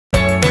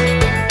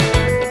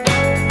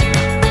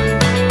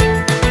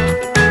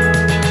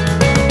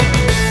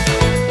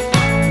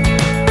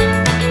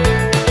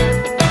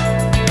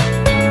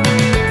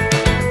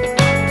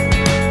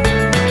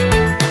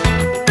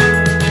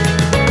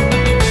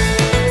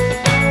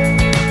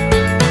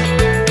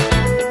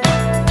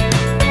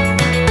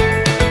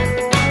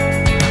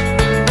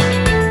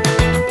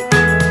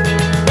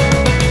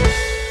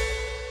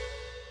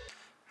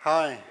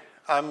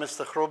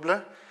Mr.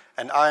 Grobler,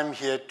 and I'm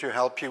here to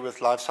help you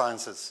with life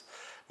sciences.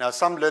 Now,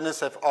 some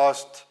learners have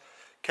asked,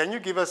 can you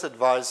give us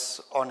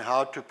advice on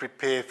how to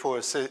prepare for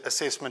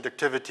assessment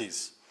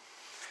activities?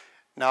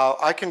 Now,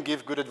 I can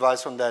give good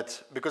advice on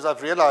that because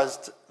I've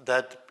realized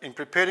that in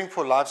preparing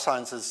for life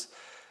sciences,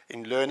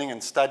 in learning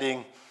and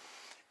studying,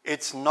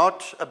 it's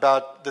not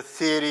about the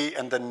theory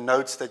and the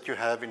notes that you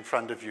have in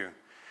front of you.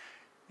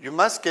 You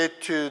must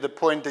get to the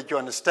point that you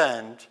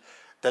understand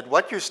that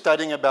what you're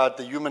studying about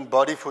the human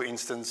body, for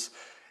instance,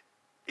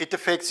 it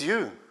affects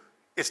you.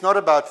 It's not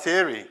about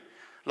theory.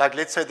 Like,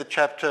 let's say, the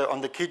chapter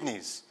on the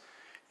kidneys.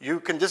 You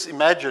can just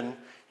imagine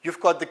you've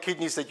got the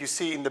kidneys that you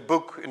see in the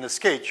book, in the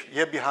sketch,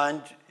 here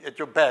behind at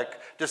your back,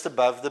 just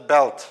above the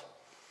belt.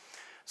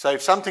 So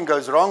if something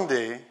goes wrong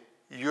there,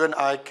 you and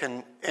I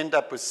can end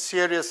up with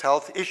serious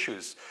health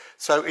issues.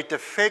 So it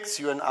affects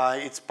you and I,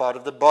 it's part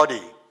of the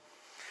body.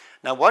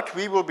 Now, what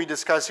we will be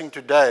discussing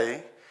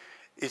today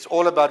is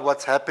all about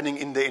what's happening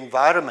in the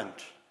environment.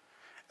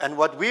 And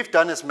what we've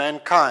done as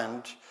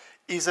mankind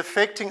is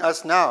affecting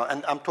us now.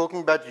 And I'm talking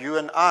about you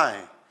and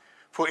I.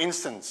 For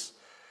instance,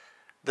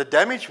 the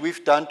damage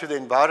we've done to the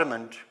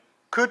environment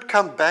could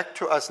come back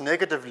to us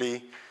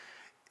negatively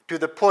to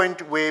the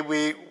point where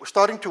we're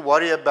starting to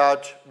worry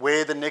about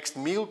where the next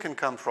meal can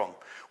come from.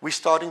 We're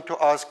starting to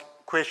ask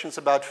questions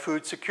about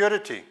food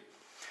security.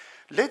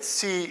 Let's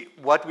see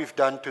what we've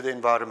done to the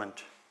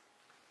environment.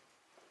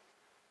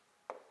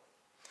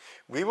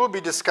 We will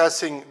be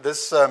discussing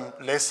this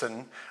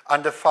lesson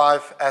under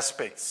 5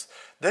 aspects.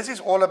 This is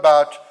all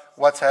about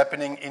what's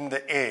happening in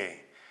the air.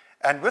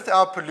 And with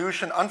our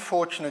pollution,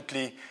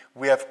 unfortunately,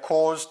 we have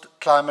caused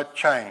climate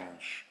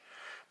change.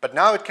 But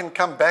now it can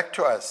come back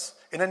to us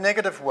in a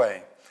negative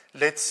way.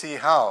 Let's see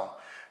how.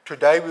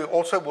 Today we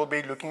also will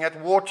be looking at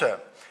water.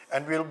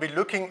 And we'll be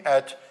looking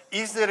at,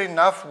 is there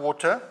enough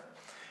water,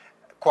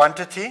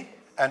 quantity,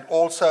 and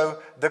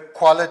also the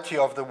quality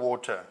of the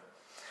water.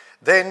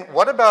 Then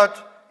what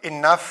about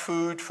enough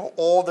food for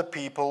all the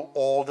people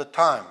all the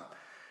time?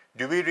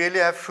 Do we really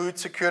have food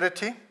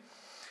security?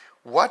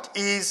 What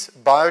is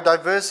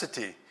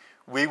biodiversity?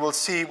 We will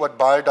see what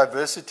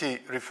biodiversity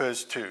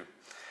refers to.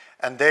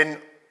 And then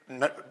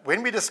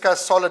when we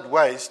discuss solid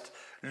waste,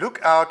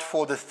 look out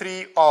for the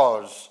 3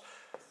 R's.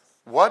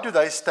 What do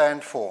they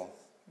stand for?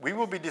 We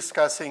will be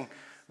discussing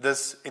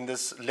this in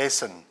this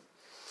lesson.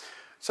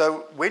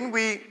 So when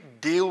we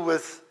deal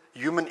with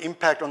human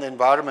impact on the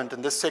environment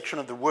in this section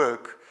of the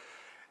work,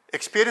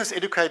 experienced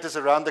educators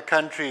around the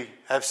country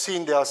have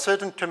seen there are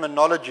certain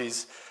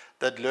terminologies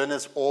that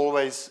learners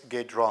always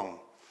get wrong.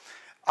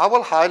 I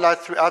will highlight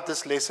throughout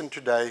this lesson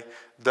today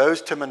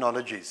those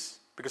terminologies,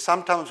 because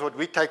sometimes what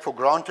we take for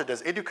granted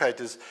as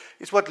educators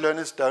is what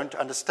learners don't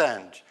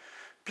understand.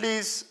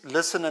 Please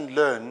listen and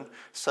learn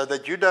so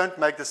that you don't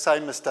make the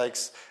same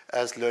mistakes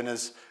as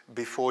learners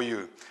before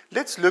you.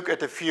 Let's look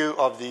at a few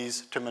of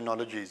these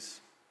terminologies.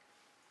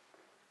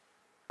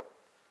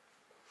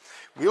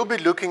 We'll be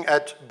looking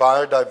at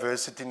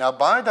biodiversity. Now,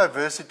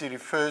 biodiversity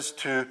refers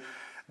to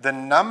the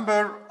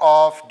number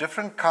of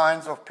different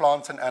kinds of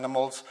plants and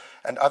animals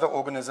and other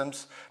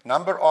organisms,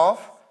 number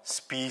of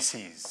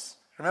species.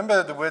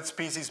 Remember, the word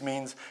species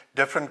means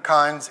different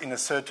kinds in a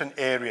certain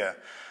area.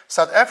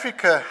 South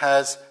Africa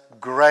has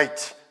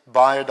great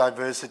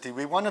biodiversity.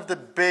 We're one of the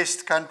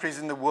best countries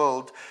in the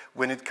world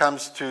when it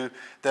comes to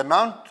the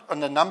amount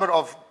and the number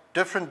of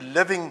different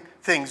living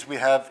things we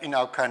have in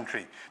our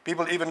country.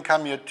 People even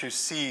come here to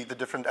see the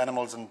different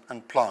animals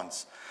and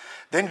plants.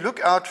 Then look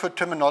out for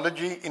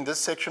terminology in this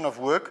section of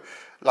work,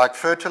 like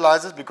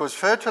fertilizers, because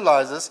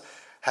fertilizers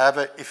have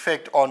an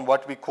effect on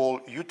what we call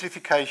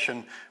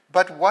eutrophication.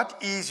 But what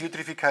is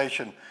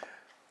eutrophication?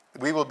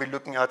 We will be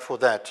looking out for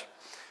that.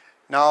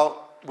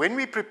 Now, when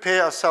we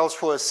prepare ourselves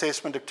for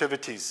assessment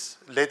activities,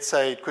 let's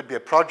say it could be a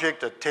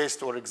project, a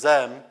test, or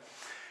exam,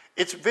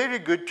 it's very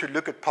good to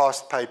look at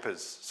past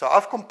papers. So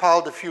I've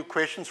compiled a few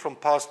questions from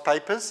past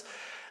papers,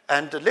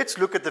 and let's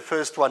look at the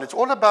first one. It's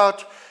all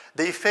about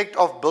the effect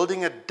of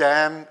building a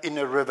dam in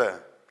a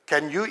river.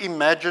 Can you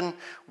imagine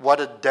what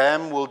a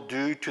dam will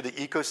do to the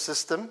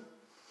ecosystem?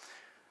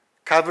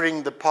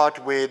 Covering the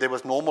part where there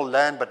was normal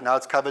land, but now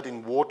it's covered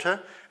in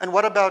water. And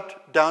what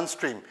about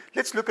downstream?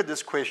 Let's look at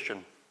this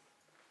question.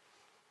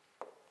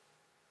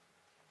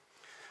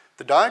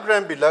 The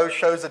diagram below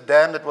shows a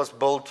dam that was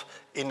built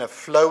in a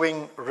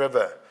flowing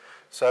river.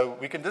 So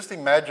we can just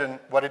imagine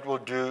what it will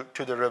do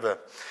to the river.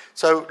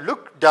 So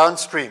look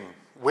downstream.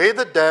 Where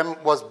the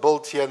dam was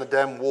built here, the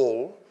dam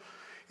wall,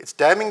 it's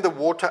damming the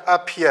water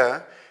up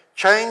here,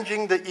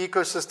 changing the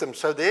ecosystem.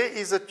 So there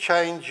is a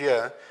change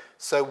here.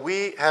 So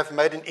we have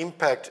made an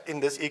impact in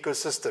this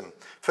ecosystem.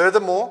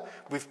 Furthermore,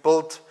 we've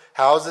built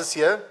houses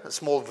here, a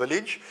small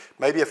village,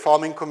 maybe a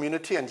farming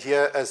community, and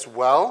here as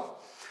well.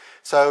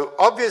 So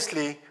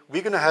obviously,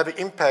 we're going to have an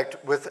impact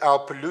with our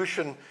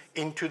pollution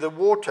into the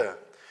water.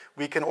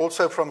 We can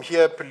also from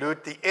here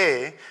pollute the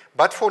air,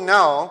 but for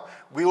now,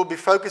 we will be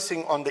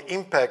focusing on the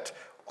impact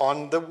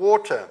on the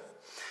water.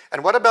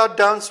 And what about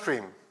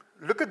downstream?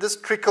 Look at this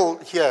trickle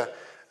here,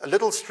 a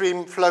little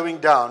stream flowing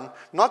down,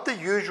 not the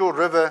usual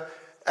river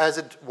as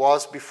it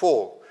was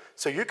before.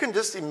 So you can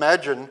just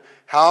imagine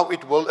how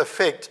it will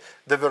affect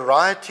the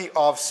variety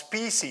of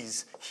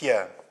species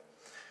here.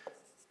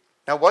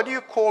 Now, what do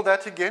you call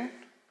that again?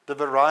 The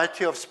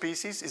variety of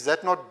species? Is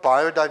that not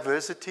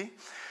biodiversity?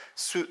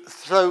 So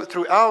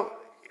through our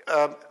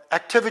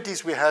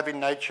activities we have in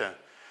nature,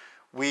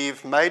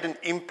 we've made an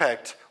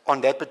impact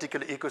on that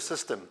particular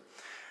ecosystem.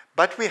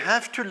 But we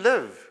have to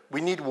live.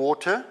 We need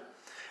water,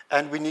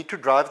 and we need to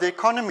drive the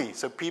economy.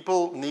 So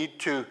people need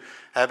to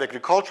have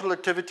agricultural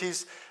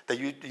activities.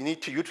 They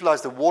need to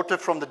utilize the water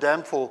from the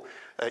dam for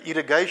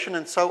irrigation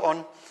and so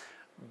on.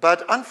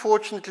 But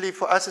unfortunately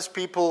for us as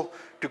people,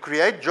 to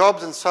create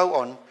jobs and so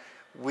on,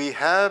 we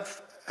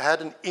have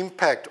had an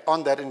impact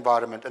on that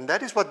environment. And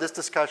that is what this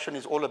discussion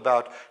is all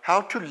about,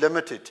 how to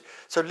limit it.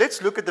 So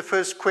let's look at the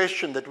first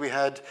question that we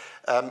had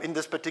in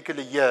this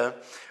particular year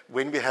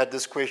when we had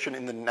this question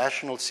in the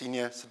National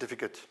Senior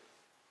Certificate.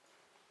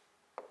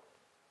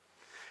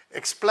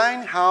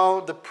 Explain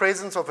how the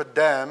presence of a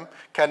dam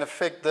can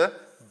affect the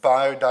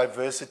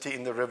biodiversity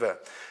in the river.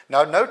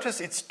 Now notice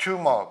it's 2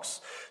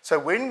 marks. So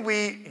when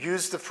we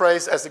use the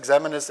phrase as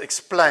examiners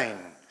explain,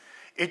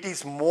 it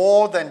is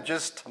more than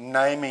just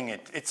naming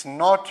it. It's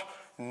not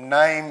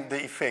name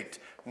the effect.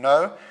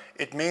 No,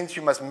 it means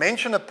you must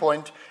mention a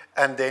point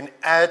and then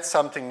add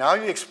something. Now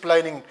you're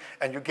explaining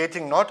and you're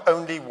getting not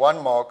only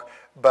 1 mark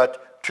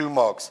but 2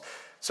 marks.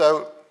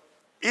 So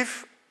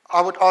if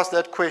I would ask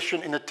that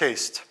question in a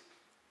test,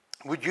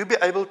 would you be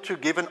able to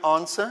give an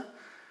answer?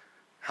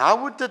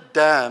 How would the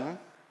dam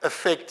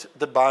affect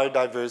the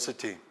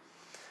biodiversity?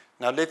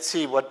 Now let's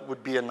see what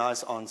would be a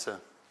nice answer.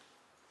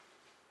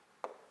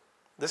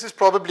 This is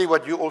probably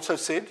what you also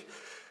said.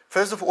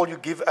 First of all, you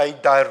give a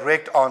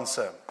direct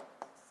answer,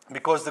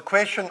 because the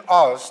question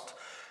asked,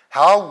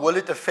 how will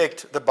it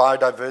affect the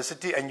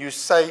biodiversity? And you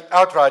say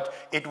outright,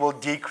 it will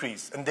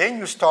decrease. And then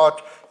you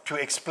start to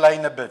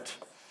explain a bit,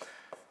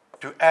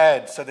 to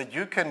add, so that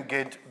you can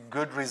get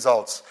good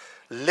results.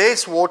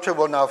 Less water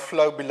will now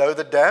flow below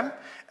the dam.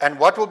 And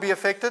what will be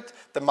affected?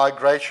 The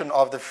migration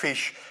of the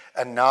fish.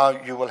 And now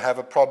you will have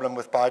a problem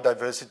with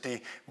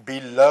biodiversity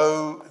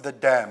below the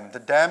dam. The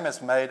dam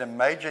has made a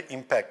major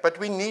impact. But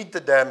we need the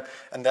dam,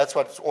 and that's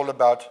what it's all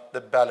about,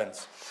 the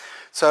balance.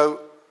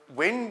 So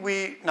when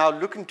we now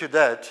look into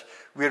that,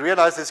 we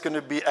realize there's going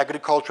to be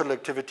agricultural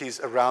activities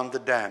around the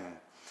dam.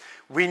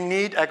 We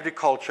need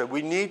agriculture.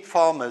 We need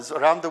farmers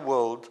around the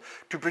world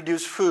to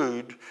produce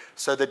food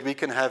so that we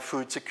can have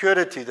food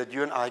security that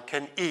you and I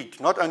can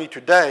eat, not only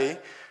today,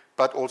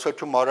 but also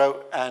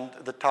tomorrow and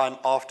the time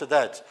after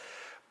that.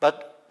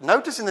 But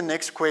notice in the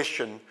next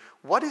question,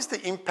 what is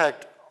the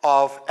impact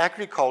of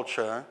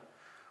agriculture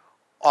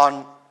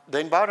on the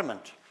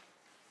environment?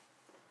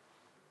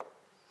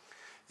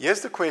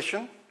 Here's the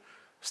question,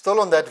 still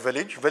on that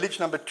village. Village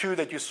number 2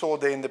 that you saw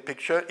there in the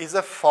picture is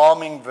a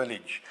farming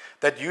village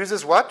that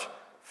uses what?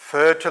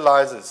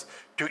 Fertilizers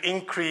to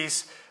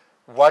increase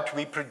what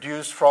we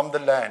produce from the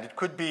land. It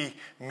could be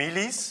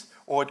mealies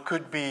or it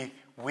could be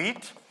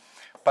wheat,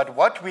 but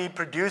what we're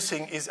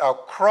producing is our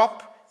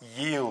crop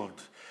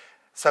yield.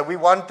 So we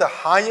want the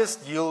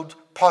highest yield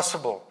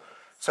possible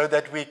so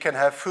that we can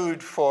have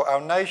food for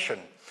our nation.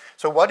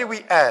 So what do we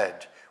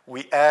add?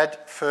 We add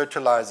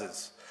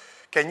fertilizers.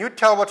 Can you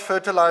tell what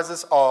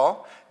fertilizers are?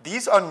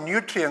 These are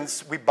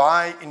nutrients we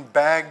buy in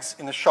bags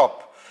in a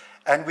shop,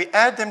 and we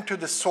add them to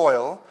the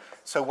soil.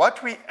 So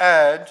what we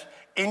add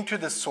into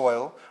the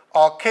soil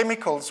are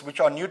chemicals which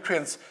are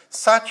nutrients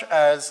such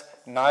as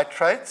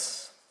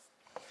nitrates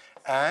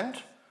and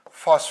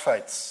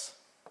phosphates.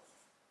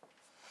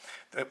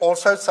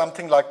 Also,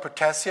 something like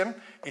potassium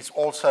is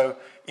also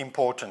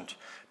important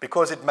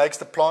because it makes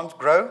the plant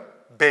grow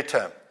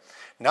better.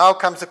 Now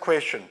comes the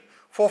question.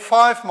 For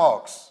 5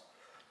 marks,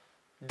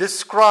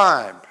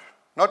 describe,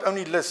 not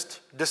only list,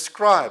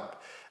 describe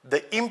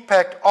the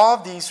impact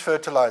of these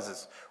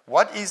fertilizers.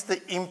 What is the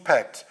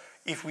impact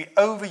if we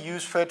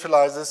overuse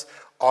fertilizers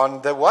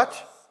on the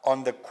what?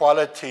 On the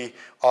quality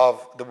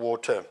of the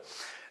water.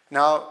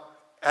 Now,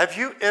 have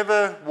you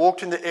ever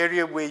walked in the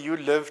area where you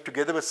live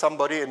together with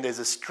somebody and there's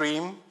a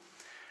stream?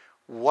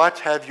 What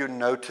have you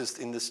noticed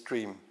in the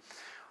stream?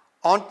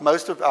 Aren't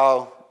most of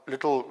our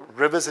little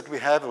rivers that we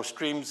have or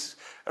streams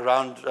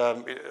around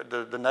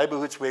the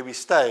neighborhoods where we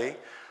stay,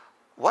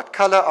 what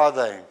color are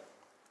they?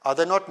 Are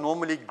they not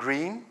normally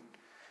green?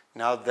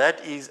 Now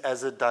that is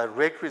as a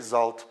direct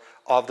result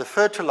of the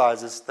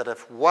fertilizers that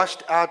have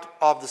washed out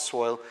of the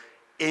soil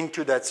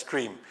into that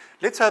stream.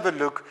 Let's have a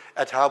look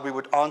at how we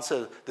would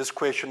answer this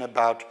question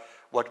about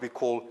what we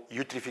call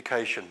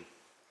eutrophication.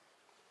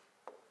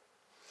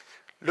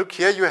 Look,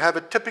 here you have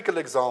a typical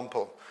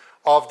example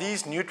of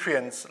these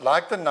nutrients,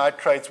 like the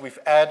nitrates we've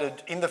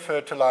added in the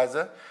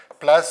fertilizer,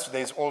 plus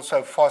there's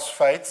also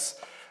phosphates,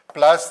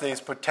 plus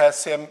there's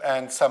potassium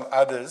and some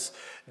others.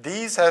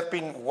 These have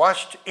been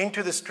washed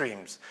into the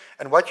streams.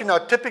 And what you now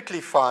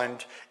typically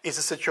find is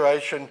a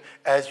situation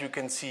as you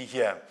can see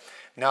here.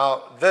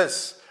 Now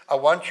this, I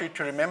want you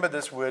to remember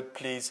this word,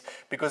 please,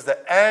 because the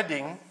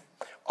adding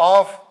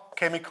of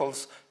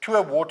chemicals to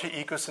a water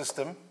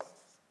ecosystem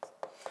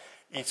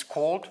It's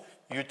called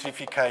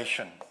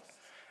eutrophication.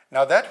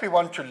 Now that we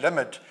want to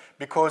limit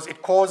because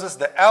it causes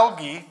the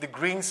algae, the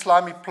green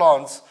slimy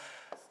plants,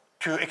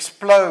 to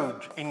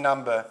explode in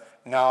number.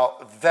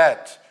 Now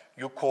that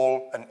you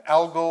call an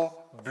algal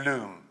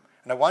bloom.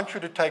 And I want you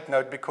to take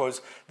note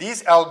because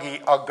these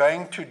algae are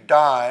going to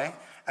die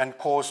and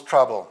cause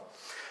trouble.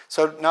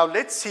 So now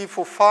let's see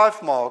for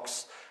 5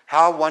 marks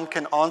how one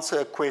can answer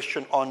a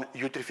question on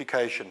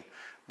eutrophication.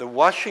 The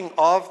washing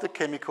of the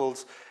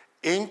chemicals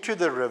into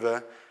the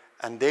river,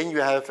 and then you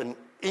have an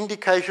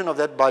indication of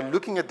that by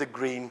looking at the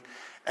green,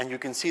 and you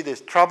can see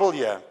there's trouble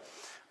here.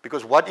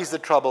 Because what is the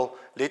trouble?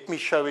 Let me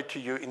show it to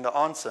you in the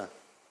answer.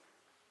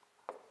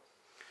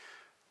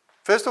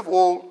 First of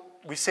all,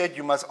 we said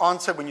you must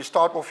answer, when you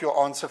start off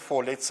your answer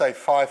for, let's say,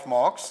 5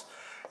 marks,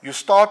 you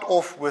start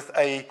off with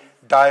a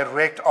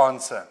direct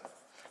answer.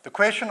 The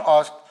question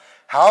asked,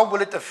 how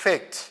will it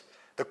affect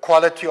the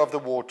quality of the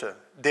water?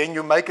 Then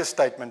you make a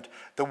statement,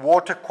 the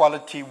water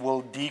quality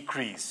will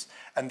decrease.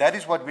 And that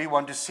is what we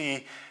want to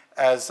see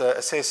as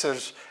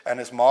assessors and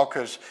as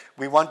markers.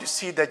 We want to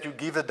see that you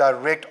give a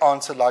direct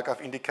answer like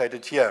I've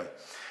indicated here.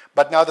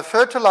 But now the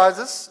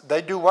fertilizers,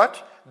 they do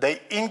what?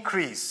 They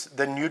increase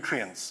the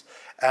nutrients.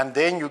 And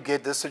then you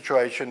get this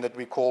situation that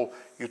we call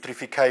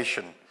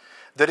eutrophication.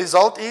 The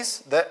result is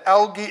the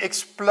algae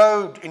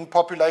explode in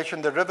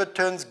population. The river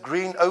turns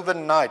green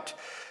overnight.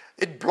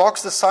 It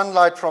blocks the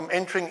sunlight from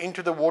entering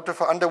into the water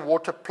for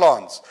underwater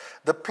plants.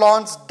 The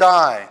plants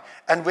die.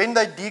 And when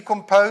they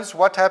decompose,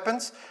 what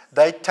happens?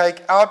 They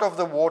take out of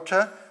the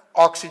water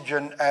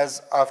oxygen,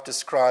 as I've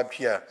described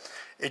here.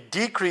 It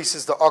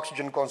decreases the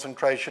oxygen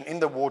concentration in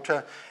the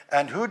water.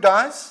 And who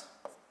dies?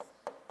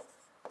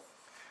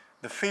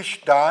 The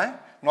fish die.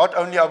 Not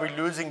only are we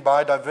losing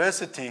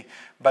biodiversity,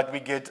 but we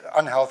get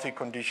unhealthy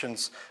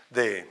conditions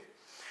there.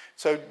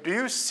 So do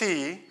you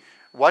see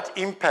what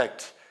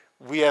impact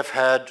we have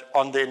had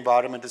on the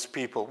environment as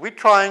people? We're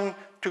trying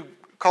to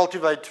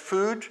cultivate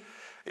food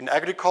in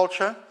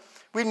agriculture.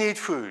 We need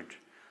food,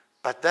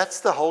 but that's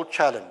the whole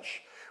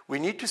challenge. We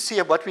need to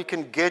see what we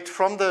can get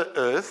from the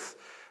earth,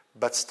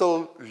 but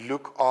still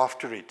look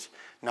after it.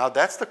 Now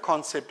that's the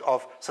concept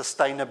of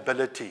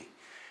sustainability.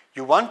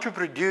 You want to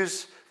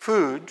produce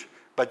food,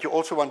 but you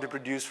also want to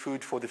produce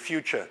food for the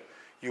future.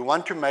 You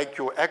want to make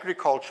your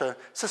agriculture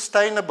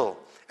sustainable.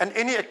 And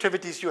any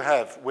activities you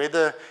have,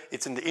 whether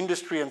it's in the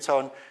industry and so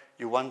on,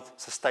 you want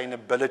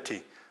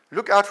sustainability.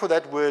 Look out for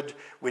that word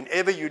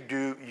whenever you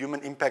do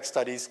human impact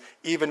studies,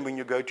 even when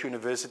you go to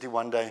university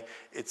one day.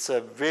 It's a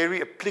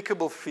very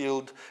applicable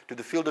field to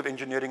the field of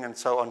engineering and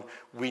so on.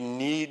 We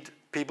need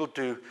people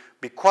to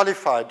be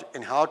qualified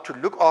in how to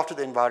look after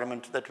the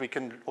environment, that we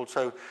can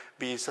also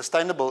be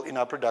sustainable in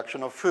our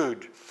production of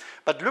food.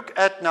 But look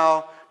at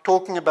now,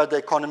 talking about the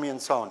economy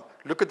and so on.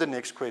 Look at the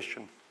next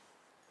question.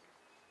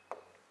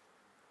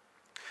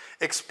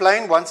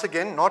 Explain, once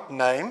again, not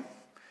name,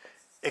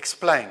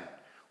 explain.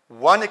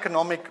 One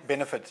economic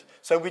benefit,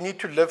 so we need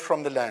to live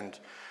from the land,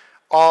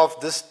 of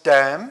this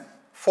dam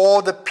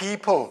for the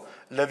people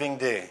living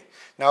there.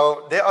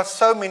 Now, there are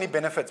so many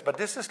benefits, but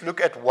let's just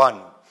look at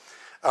one.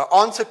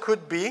 Answer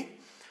could be,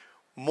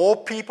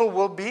 more people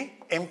will be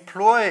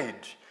employed.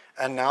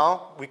 And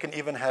now we can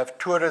even have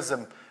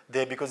tourism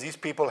there because these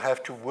people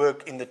have to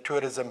work in the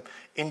tourism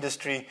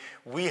industry.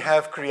 We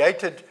have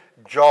created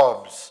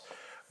jobs,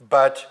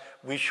 but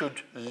we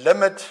should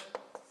limit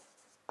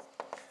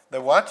the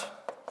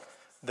what?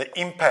 The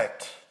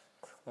impact.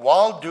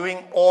 While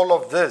doing all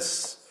of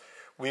this,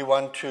 we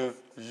want to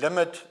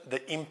limit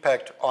the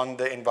impact on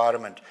the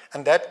environment,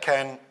 and that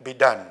can be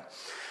done.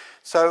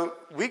 So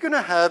we're going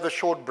to have a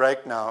short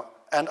break now,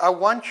 and I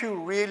want you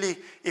really,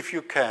 if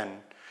you can,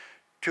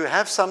 to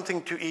have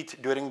something to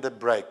eat during the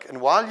break.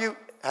 And while you're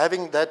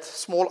having that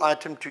small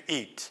item to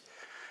eat,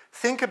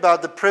 think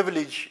about the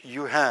privilege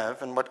you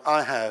have, and what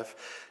I have,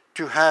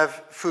 to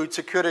have food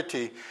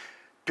security,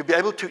 to be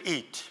able to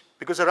eat.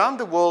 Because around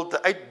the world,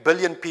 the 8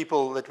 billion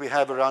people that we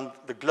have around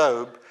the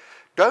globe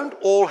don't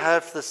all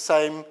have the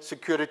same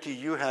security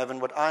you have and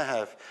what I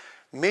have.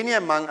 Many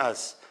among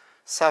us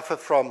suffer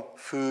from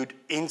food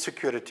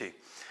insecurity.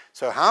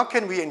 So how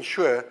can we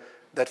ensure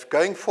that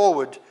going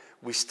forward,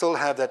 we still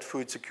have that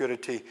food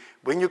security?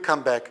 When you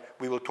come back,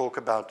 we will talk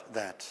about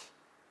that.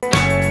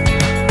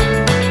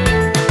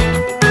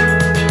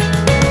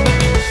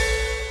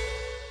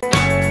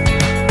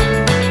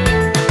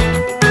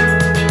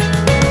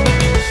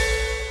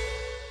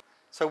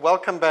 So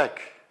welcome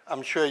back.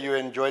 I'm sure you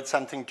enjoyed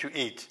something to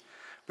eat.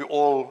 We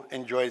all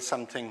enjoy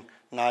something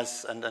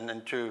nice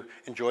and to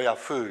enjoy our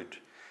food.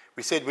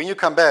 We said when you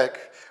come back,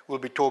 we'll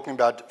be talking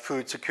about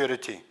food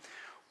security.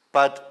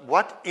 But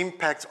what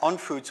impacts on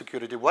food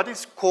security? What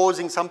is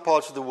causing some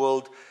parts of the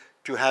world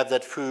to have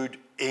that food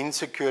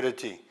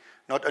insecurity?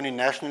 Not only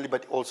nationally,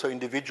 but also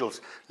individuals.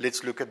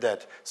 Let's look at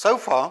that. So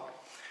far,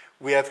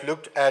 we have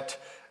looked at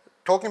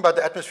talking about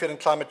the atmosphere and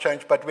climate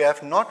change, but we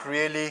have not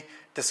really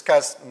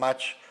discussed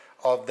much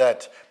of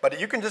that. But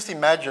you can just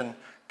imagine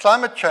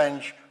climate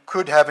change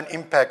could have an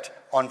impact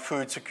on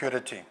food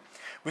security.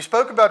 We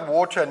spoke about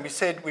water and we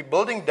said we're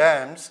building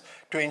dams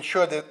to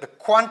ensure that the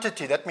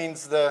quantity, that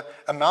means the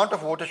amount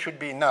of water should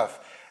be enough,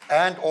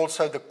 and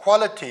also the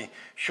quality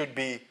should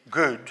be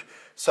good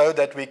so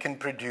that we can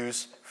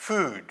produce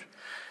food.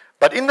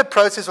 But in the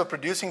process of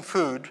producing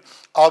food,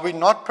 are we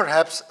not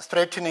perhaps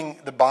threatening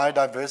the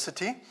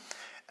biodiversity?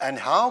 And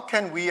how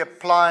can we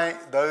apply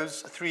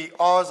those 3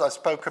 R's I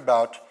spoke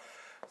about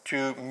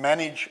to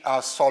manage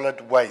our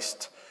solid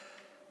waste?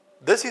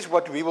 This is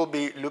what we will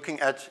be looking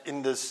at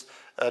in this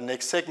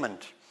next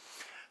segment.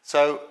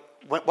 So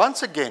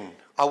once again,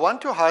 I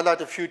want to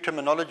highlight a few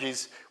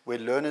terminologies where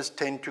learners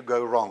tend to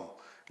go wrong.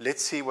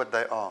 Let's see what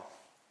they are.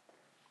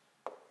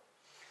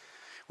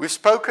 We've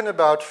spoken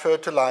about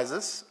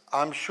fertilizers.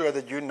 I'm sure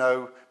that you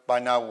know by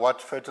now what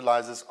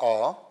fertilizers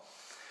are.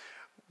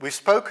 We've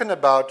spoken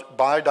about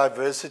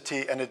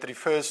biodiversity, and it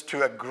refers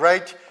to a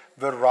great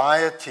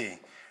variety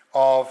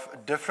of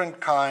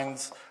different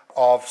kinds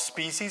of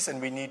species,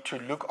 and we need to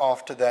look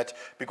after that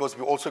because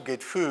we also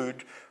get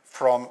food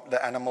from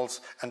the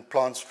animals and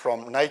plants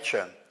from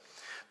nature.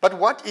 But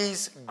what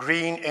is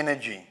green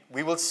energy?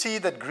 We will see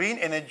that green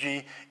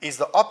energy is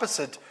the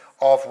opposite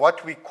of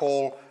what we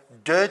call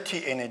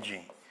dirty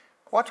energy.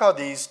 What are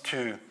these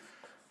two?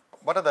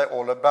 What are they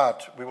all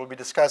about? We will be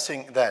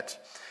discussing that.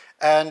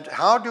 And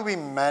how do we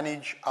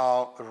manage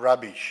our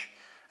rubbish?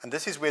 And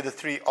this is where the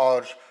 3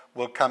 R's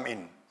will come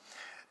in.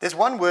 There's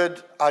one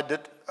word I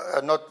did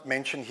not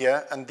mention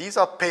here, and these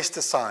are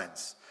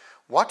pesticides.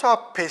 What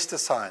are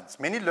pesticides?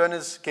 Many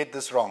learners get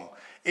this wrong.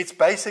 It's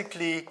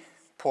basically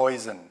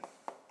poison.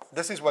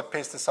 This is what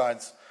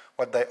pesticides,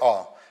 what they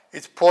are.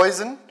 It's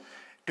poison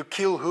to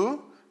kill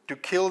who? To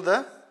kill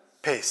the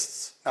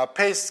pests. Now,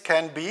 pests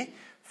can be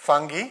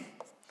fungi,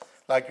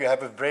 like you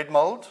have with bread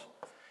mold.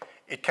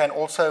 It can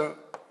also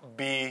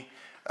be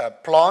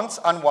plants,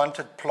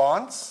 unwanted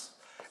plants,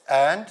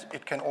 and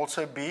it can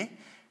also be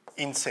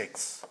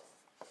insects.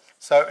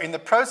 So in the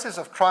process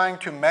of trying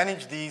to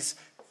manage these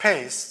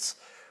pests,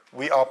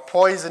 we are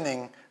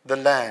poisoning the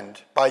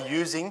land by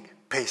using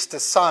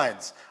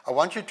pesticides. I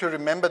want you to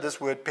remember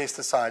this word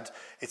pesticides.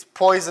 It's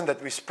poison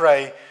that we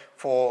spray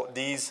for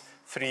these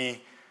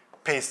 3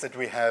 pests that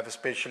we have,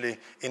 especially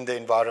in the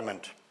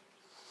environment.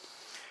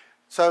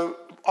 So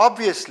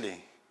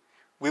obviously,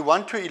 we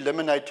want to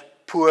eliminate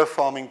poor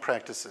farming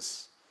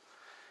practices.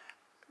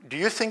 Do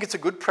you think it's a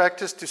good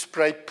practice to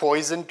spray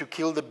poison to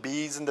kill the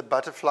bees and the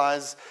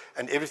butterflies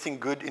and everything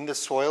good in the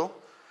soil?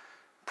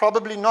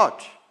 Probably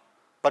not.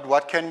 But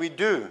what can we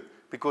do?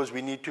 Because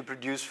we need to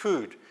produce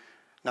food.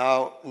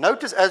 Now,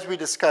 notice as we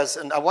discuss,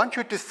 and I want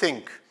you to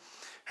think,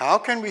 how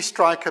can we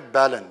strike a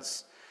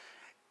balance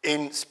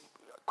in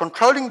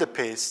controlling the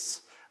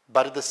pests,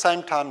 but at the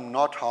same time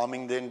not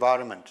harming the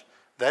environment?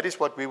 That is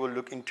what we will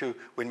look into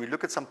when we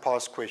look at some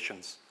past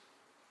questions.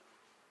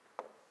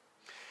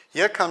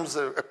 Here comes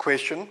a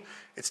question.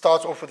 It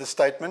starts off with a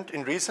statement.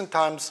 In recent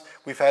times,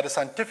 we've had a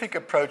scientific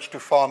approach to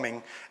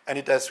farming, and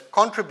it has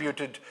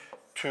contributed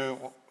to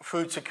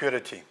food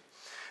security.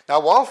 Now,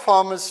 while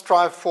farmers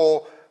strive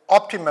for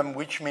optimum,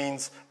 which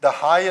means the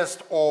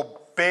highest or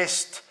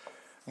best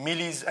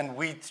mealies and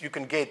wheat you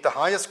can get, the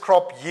highest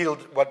crop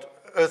yield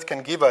what earth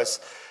can give us,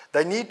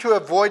 they need to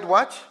avoid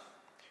what?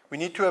 We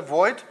need to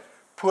avoid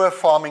poor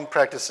farming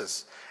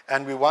practices.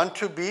 And we want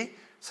to be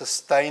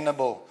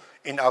sustainable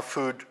in our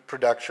food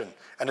production.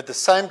 And at the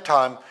same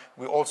time,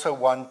 we also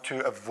want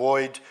to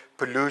avoid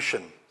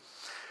pollution.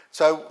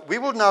 So we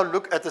will now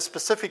look at the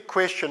specific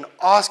question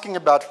asking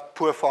about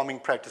poor farming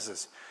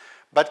practices.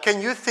 But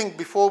can you think,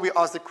 before we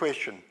ask the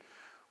question,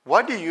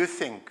 what do you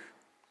think?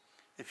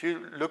 If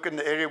you look in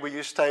the area where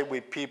you stay,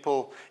 where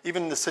people,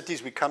 even in the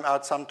cities, we come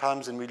out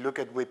sometimes and we look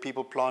at where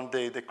people plant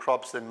their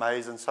crops, their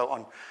maize and so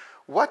on.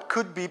 What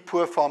could be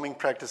poor farming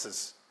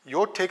practices?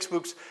 Your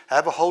textbooks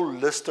have a whole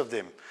list of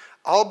them.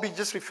 I'll be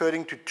just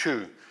referring to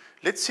 2.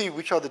 Let's see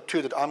which are the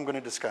 2 that I'm going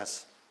to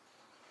discuss.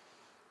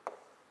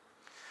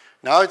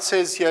 Now it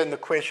says here in the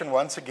question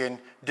once again,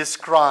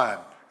 describe.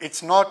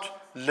 It's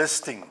not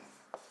listing.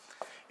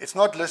 It's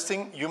not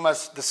listing. You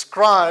must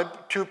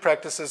describe 2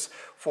 practices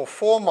for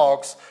 4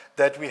 marks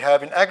that we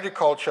have in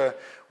agriculture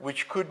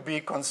which could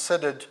be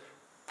considered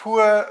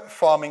poor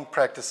farming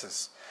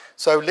practices.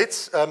 So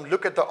let's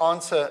look at the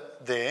answer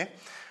there.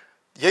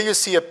 Here you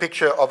see a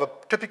picture of a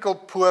typical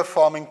poor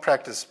farming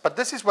practice, but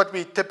this is what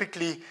we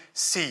typically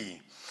see.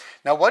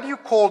 Now, what do you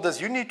call this?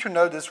 You need to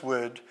know this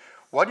word.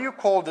 What do you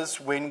call this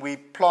when we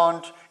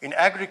plant in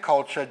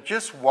agriculture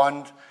just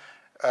one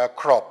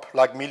crop,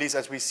 like mealies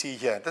as we see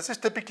here? This is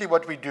typically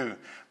what we do.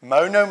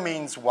 Mono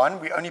means one.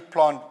 We only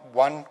plant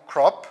one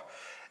crop,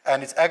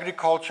 and it's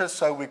agriculture,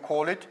 so we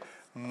call it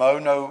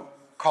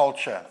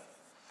monoculture.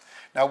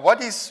 Now,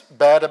 what is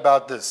bad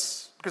about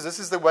this? Because this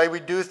is the way we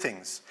do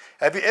things.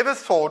 Have you ever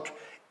thought,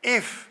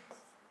 if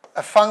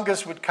a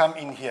fungus would come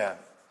in here,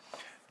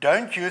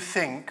 don't you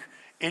think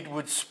it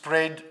would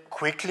spread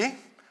quickly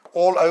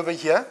all over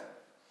here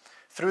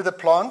through the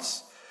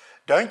plants?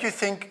 Don't you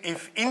think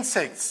if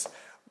insects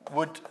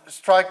would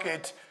strike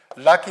it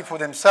lucky for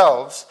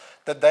themselves,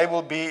 that they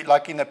will be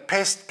like in a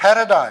pest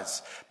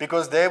paradise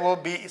because there will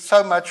be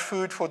so much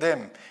food for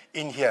them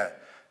in here.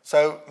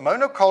 So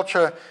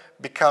monoculture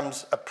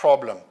becomes a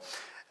problem.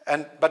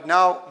 But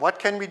now, what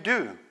can we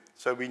do?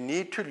 So we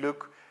need to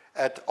look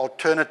at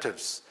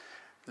alternatives.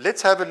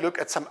 Let's have a look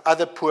at some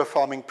other poor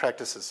farming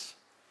practices.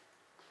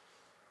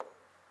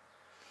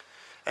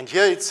 And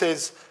here it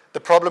says the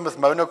problem with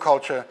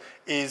monoculture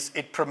is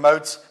it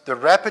promotes the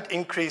rapid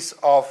increase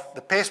of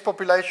the pest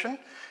population.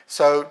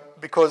 So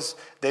because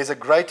there's a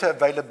greater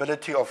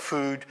availability of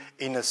food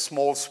in a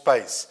small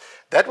space.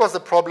 That was the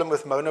problem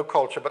with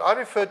monoculture. But I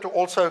referred to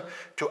also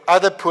to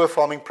other poor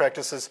farming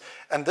practices,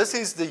 and this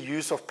is the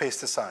use of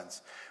pesticides.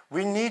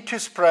 We need to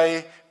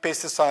spray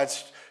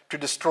pesticides to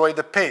destroy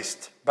the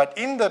pest. But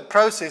in the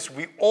process,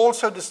 we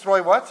also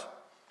destroy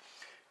what?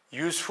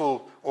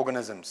 Useful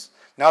organisms.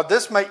 Now,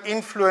 this may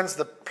influence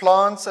the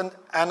plants and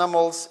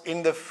animals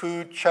in the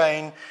food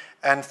chain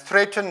and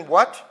threaten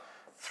what?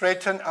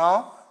 Threaten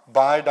our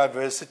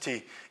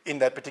biodiversity in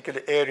that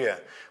particular area.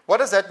 What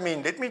does that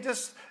mean? Let me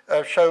just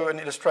show an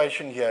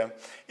illustration here.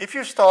 If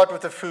you start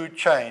with a food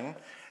chain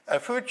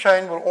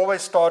will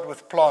always start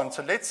with plants.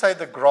 So let's say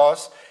the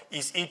grass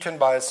is eaten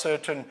by a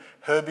certain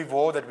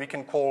herbivore that we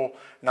can call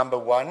number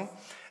 1.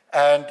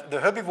 And the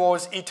herbivore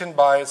is eaten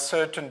by a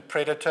certain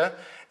predator.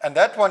 And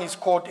that one is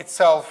caught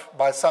itself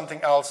by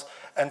something else.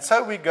 And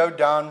so we go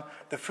down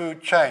the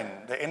food chain.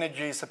 The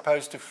energy is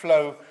supposed to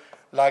flow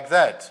like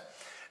that.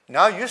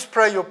 Now you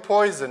spray your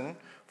poison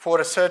for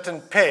a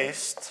certain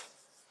pest,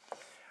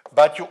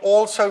 but you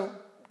also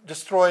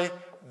destroy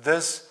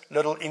this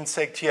little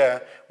insect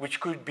here,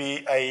 which could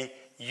be a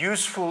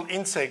useful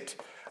insect,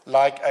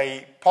 like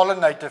a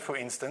pollinator, for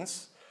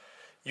instance.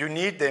 You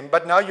need them,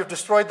 but now you've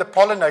destroyed the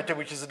pollinator,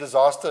 which is a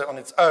disaster on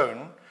its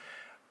own.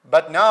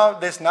 But now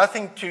there's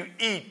nothing to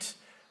eat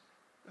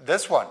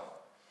this one.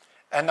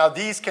 And now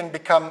these can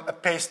become a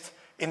pest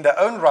in their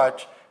own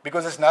right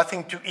because there's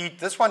nothing to eat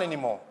this one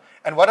anymore.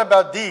 And what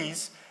about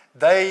these?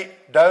 They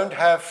don't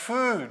have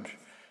food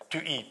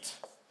to eat.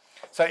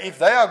 So if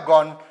they are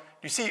gone,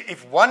 you see,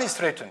 if one is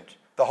threatened,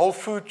 the whole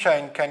food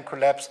chain can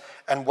collapse.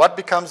 And what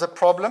becomes a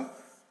problem?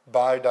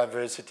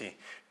 Biodiversity.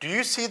 Do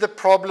you see the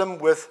problem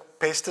with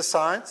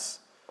pesticides?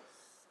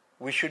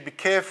 We should be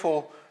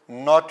careful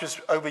not to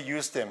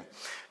overuse them.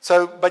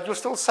 So, but you'll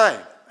still say,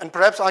 and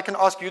perhaps I can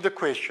ask you the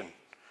question,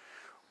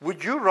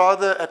 would you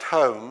rather at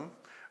home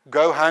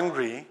go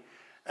hungry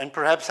and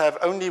perhaps have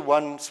only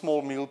one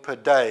small meal per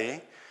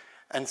day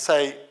and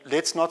say,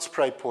 let's not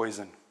spray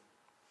poison.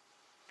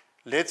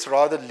 Let's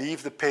rather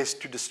leave the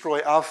pest to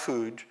destroy our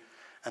food,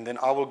 and then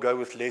I will go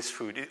with less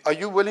food. Are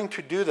you willing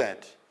to do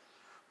that?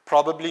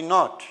 Probably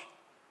not.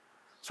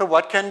 So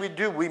what can we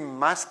do? We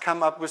must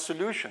come up with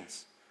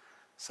solutions.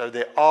 So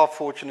there are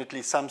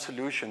fortunately some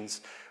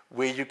solutions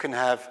where you can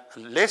have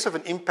less of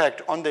an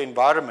impact on the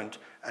environment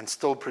and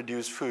still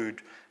produce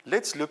food.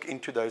 Let's look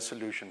into those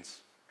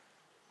solutions.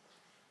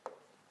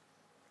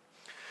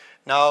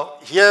 Now,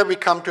 here we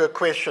come to a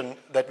question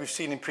that we've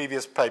seen in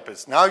previous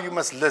papers. Now you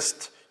must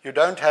list. You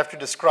don't have to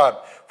describe.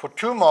 For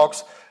 2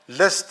 marks,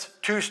 list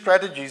 2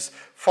 strategies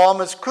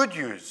farmers could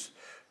use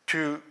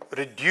to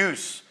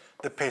reduce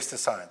the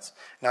pesticides.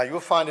 Now, you'll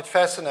find it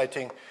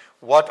fascinating.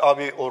 What are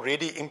we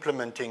already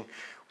implementing?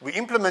 We're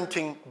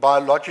implementing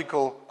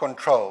biological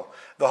control.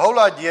 The whole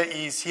idea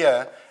is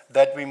here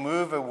that we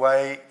move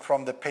away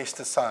from the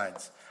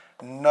pesticides.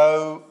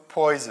 No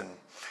poison.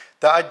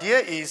 The idea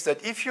is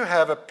that if you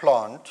have a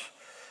plant,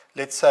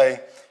 let's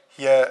say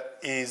here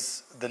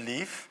is the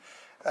leaf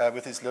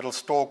with this little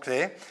stalk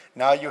there.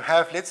 Now you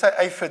have, let's say,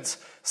 aphids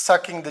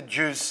sucking the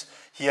juice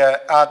here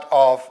out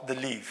of the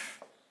leaf.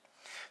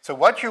 So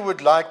what you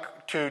would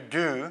like to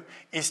do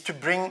is to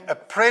bring a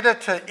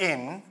predator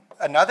in,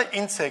 another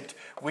insect,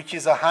 which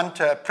is a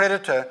hunter, a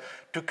predator,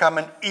 to come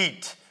and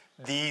eat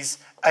these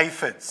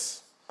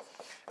aphids.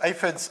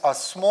 Aphids are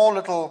small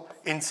little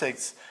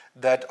insects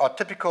that are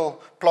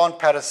typical plant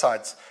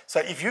parasites. So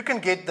if you can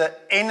get the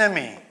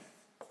enemy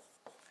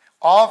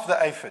of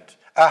the aphid,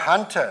 a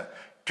hunter,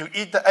 to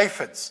eat the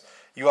aphids,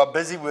 you are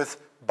busy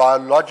with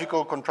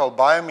biological control.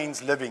 Bio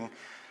means living.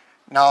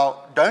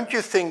 Now, don't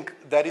you think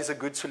that is a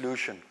good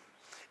solution?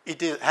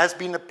 It has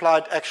been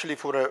applied actually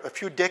for a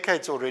few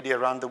decades already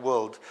around the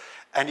world,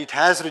 and it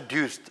has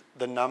reduced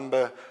the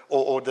number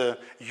or the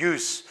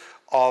use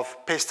of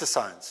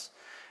pesticides.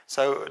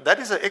 So that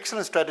is an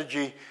excellent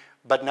strategy,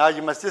 but now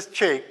you must just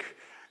check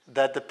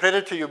that the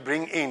predator you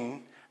bring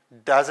in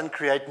doesn't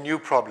create new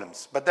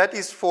problems. But that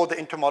is for the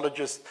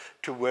entomologists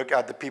to work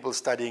out, the people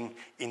studying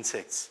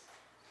insects.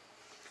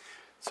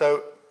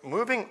 So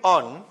moving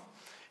on,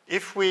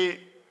 if we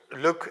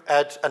look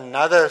at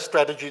another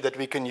strategy that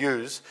we can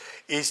use,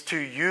 is to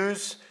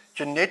use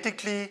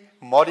genetically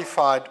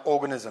modified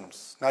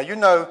organisms. Now you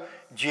know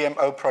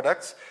GMO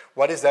products.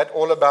 What is that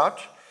all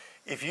about?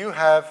 If you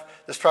have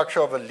the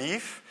structure of a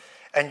leaf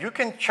and you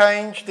can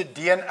change the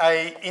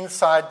DNA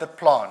inside the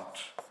plant,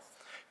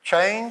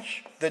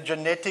 change the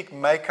genetic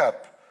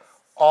makeup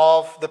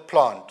of the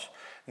plant.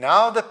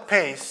 Now the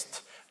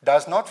pest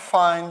does not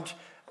find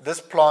this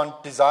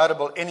plant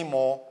desirable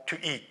anymore to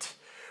eat.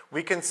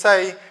 We can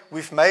say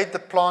we've made the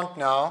plant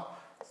now,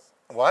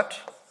 what?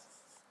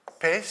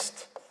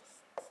 Pest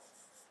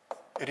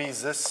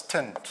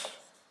resistant.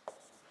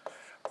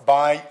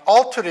 By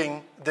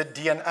altering the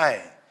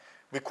DNA,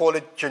 we call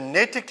it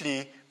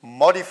genetically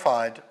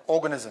modified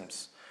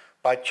organisms,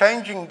 by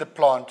changing the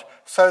plant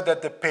so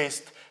that the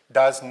pest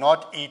does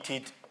not eat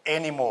it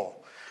anymore.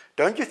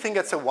 Don't you think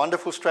it's a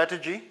wonderful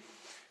strategy?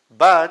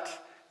 But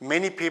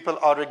many people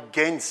are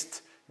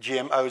against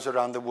GMOs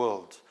around the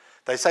world.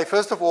 They say,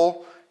 first of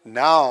all,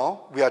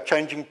 now we are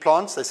changing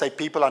plants. They say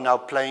people are now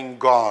playing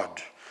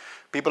God.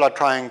 People are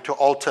trying to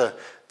alter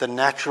the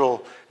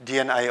natural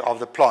DNA of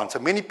the plant. So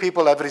many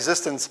people have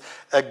resistance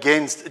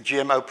against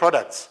GMO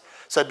products.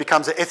 So it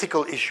becomes an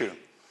ethical issue.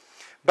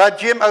 But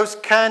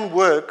GMOs can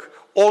work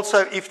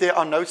also if there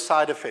are no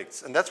side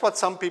effects. And that's what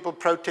some people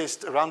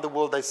protest around the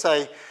world. They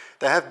say,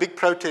 they have big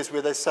protests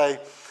where they say,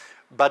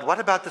 but what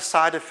about the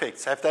side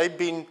effects? Have they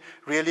been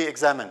really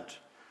examined?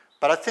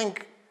 But I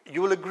think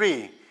you will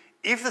agree,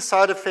 if the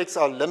side effects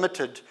are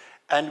limited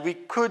and we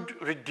could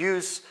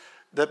reduce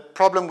the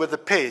problem with the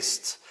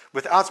pests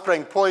without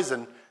spraying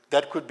poison,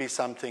 that could be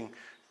something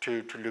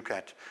to look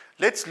at.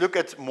 Let's look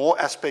at more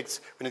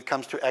aspects when it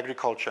comes to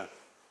agriculture.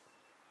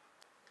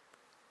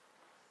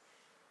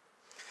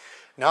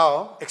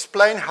 Now,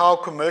 explain how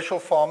commercial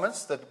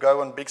farmers that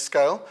go on big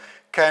scale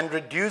can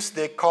reduce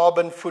their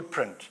carbon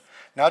footprint.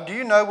 Now, do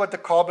you know what the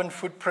carbon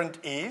footprint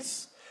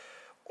is?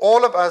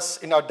 All of us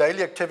in our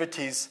daily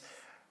activities,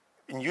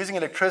 in using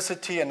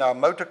electricity and our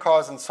motor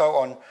cars and so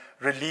on,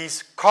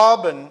 release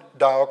carbon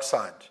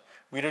dioxide.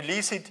 We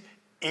release it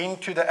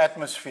into the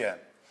atmosphere.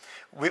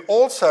 We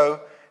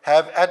also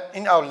have,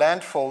 in our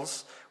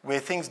landfills, where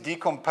things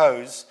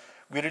decompose,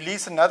 we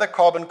release another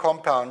carbon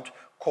compound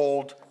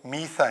called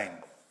methane.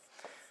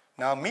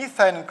 Now,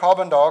 methane and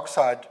carbon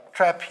dioxide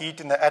trap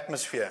heat in the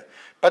atmosphere,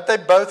 but they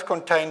both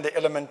contain the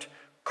element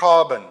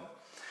carbon.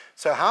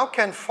 So how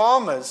can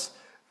farmers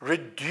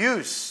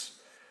reduce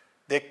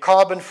their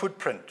carbon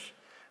footprint?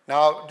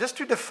 Now, just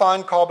to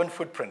define carbon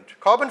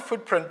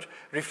footprint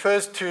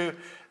refers to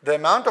the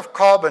amount of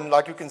carbon,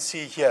 like you can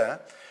see here,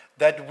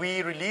 that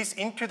we release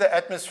into the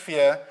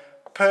atmosphere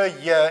per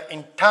year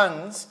in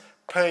tons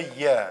per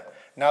year.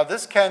 Now,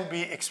 this can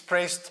be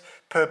expressed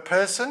per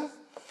person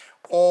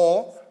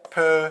or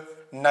per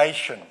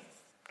nation.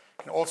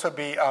 It can also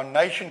be, our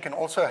nation can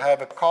also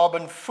have a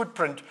carbon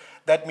footprint.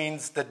 That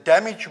means the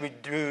damage we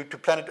do to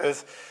planet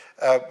Earth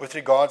with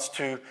regards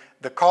to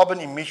the carbon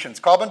emissions,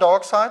 carbon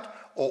dioxide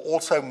or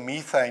also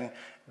methane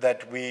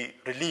that we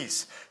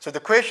release. So the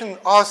question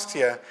asks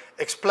here,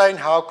 explain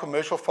how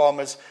commercial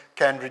farmers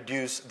can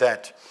reduce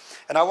that.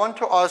 And I want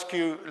to ask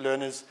you,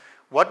 learners,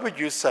 what would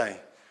you say?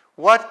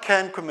 What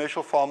can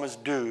commercial farmers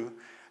do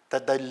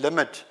that they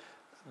limit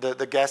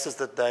the gases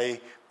that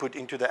they put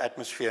into the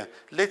atmosphere?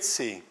 Let's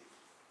see.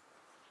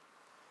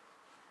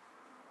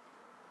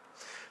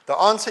 The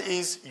answer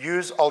is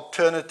use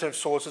alternative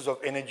sources of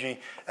energy.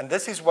 And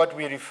this is what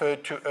we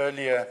referred to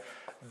earlier,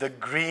 the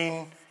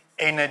green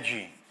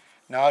energy.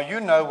 Now,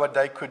 you know what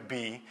they could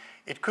be.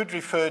 It could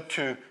refer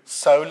to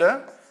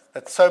solar,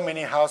 that so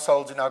many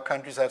households in our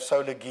countries have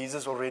solar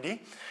geysers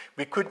already.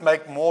 We could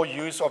make more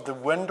use of the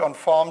wind on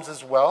farms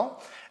as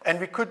well. And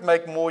we could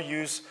make more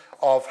use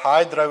of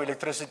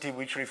hydroelectricity,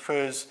 which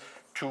refers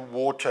to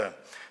water.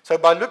 So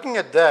by looking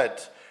at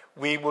that,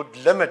 we would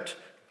limit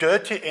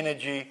dirty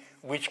energy,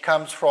 which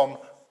comes from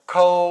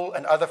coal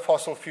and other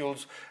fossil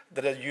fuels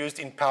that are used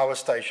in power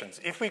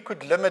stations. If we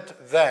could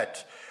limit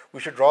that, we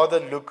should rather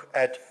look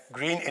at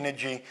green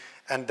energy,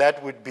 and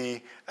that would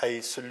be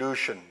a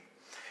solution.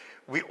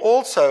 We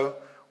also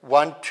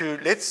want to,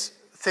 let's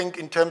think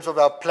in terms of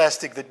our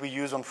plastic that we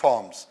use on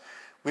farms.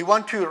 We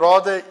want to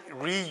rather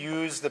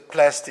reuse the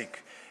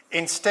plastic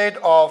instead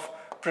of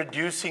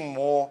producing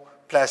more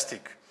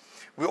plastic.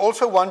 We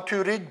also want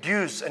to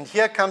reduce, and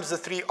here comes the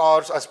 3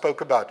 R's I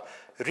spoke about: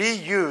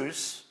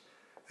 reuse,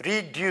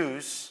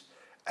 reduce,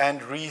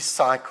 and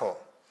recycle.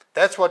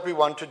 That's what we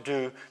want to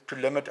do to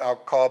limit our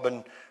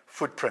carbon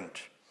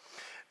footprint.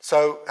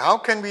 So how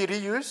can we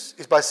reuse?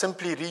 Is by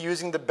simply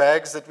reusing the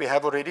bags that we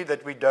have already,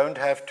 that we don't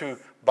have to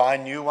buy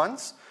new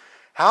ones.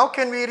 How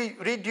can we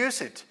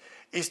reduce it?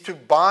 Is to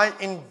buy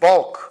in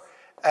bulk,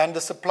 and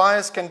the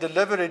suppliers can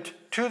deliver it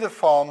to the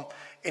farm.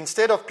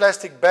 Instead of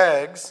plastic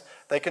bags,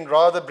 they can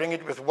rather bring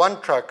it with one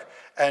truck,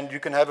 and you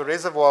can have a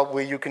reservoir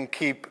where you can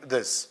keep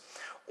this.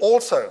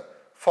 Also,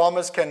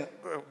 farmers can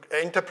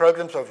enter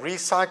programs of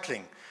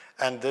recycling,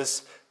 and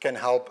this can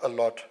help a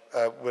lot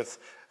with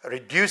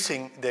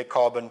reducing their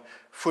carbon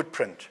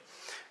footprint.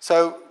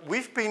 So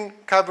we've been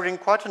covering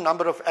quite a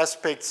number of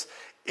aspects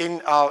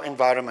in our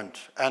environment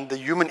and the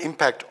human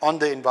impact on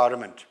the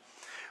environment.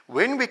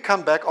 When we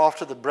come back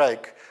after the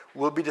break,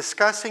 we'll be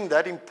discussing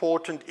that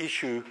important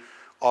issue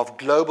of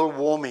global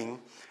warming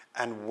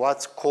and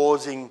what's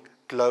causing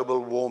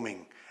global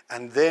warming.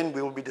 And then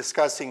we will be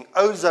discussing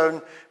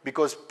ozone,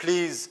 because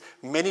please,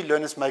 many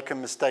learners make a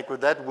mistake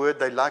with that word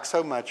they like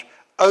so much.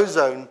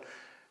 Ozone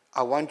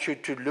I want you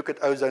to look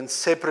at ozone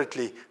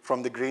separately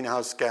from the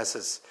greenhouse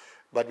gases.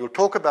 But we'll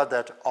talk about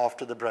that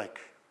after the break.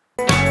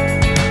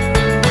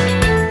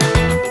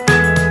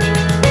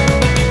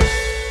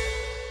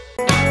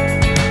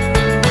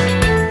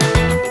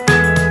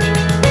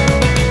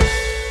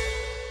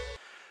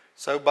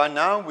 So by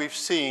now we've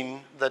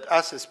seen that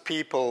us as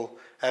people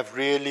have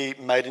really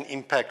made an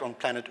impact on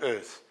planet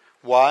Earth.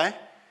 Why?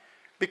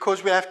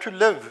 Because we have to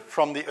live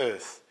from the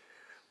earth.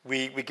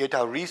 We get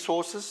our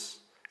resources,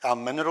 our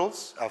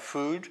minerals, our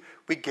food,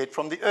 we get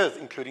from the earth,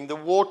 including the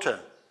water.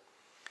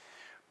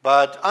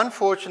 But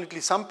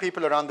unfortunately, some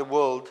people around the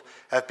world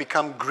have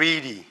become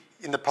greedy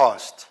in the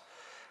past.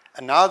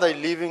 And now they're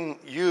leaving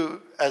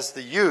you as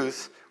the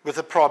youth with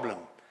a problem.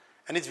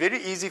 And it's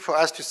very easy for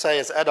us to say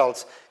as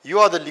adults, you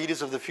are the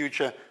leaders of the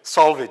future,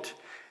 solve it.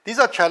 These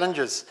are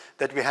challenges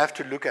that we have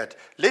to look at.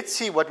 Let's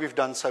see what we've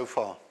done so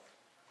far.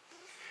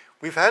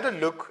 We've had a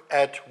look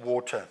at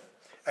water.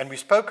 And we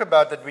spoke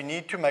about that we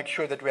need to make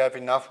sure that we have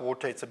enough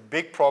water. It's a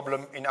big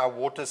problem in our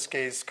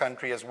water-scarce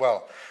country as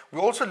well. We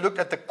also looked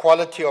at the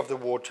quality of the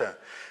water.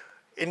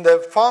 In the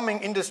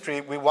farming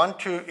industry, we want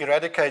to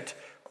eradicate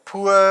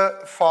poor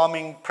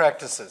farming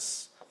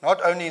practices,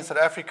 not only in South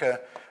Africa,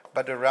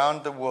 but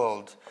around the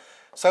world,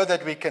 so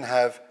that we can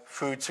have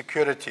food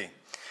security.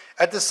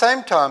 At the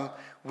same time,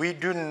 we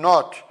do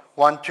not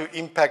want to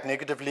impact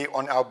negatively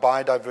on our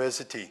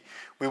biodiversity.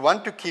 We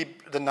want to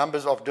keep the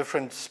numbers of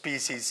different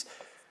species.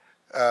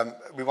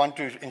 We want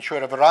to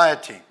ensure a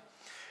variety.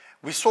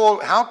 We saw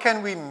how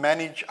can we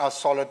manage our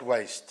solid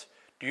waste.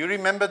 Do you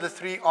remember the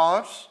 3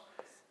 R's?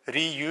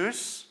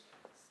 Reuse,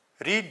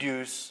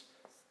 reduce,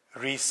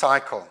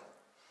 recycle.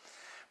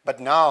 But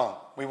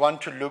now we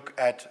want to look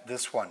at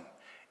this one.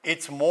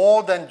 It's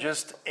more than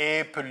just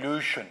air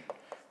pollution,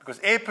 because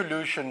air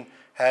pollution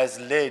has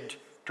led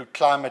to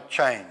climate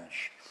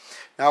change.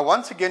 Now,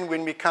 once again,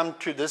 when we come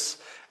to this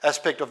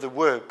aspect of the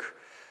work,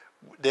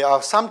 there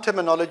are some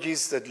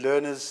terminologies that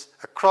learners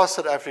across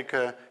South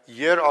Africa,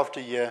 year after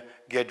year,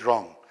 get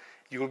wrong.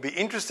 You will be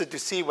interested to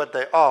see what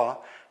they are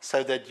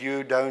so that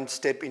you don't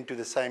step into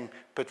the same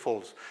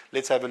pitfalls.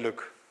 Let's have a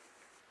look.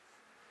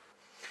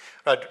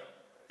 Right,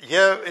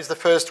 here is the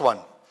first one.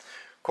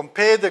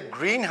 Compare the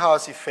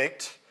greenhouse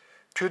effect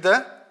to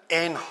the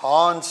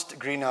enhanced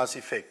greenhouse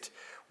effect.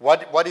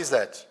 What is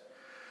that?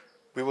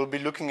 We will be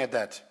looking at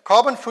that.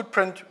 Carbon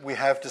footprint we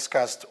have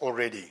discussed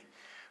already.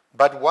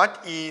 But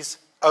what is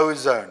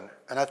ozone?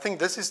 And I think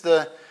this is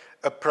the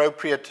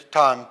appropriate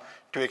time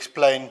to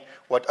explain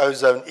what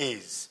ozone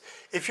is.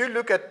 If you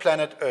look at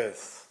planet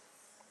Earth,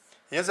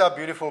 here's our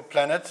beautiful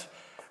planet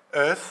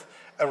Earth.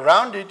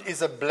 Around it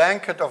is a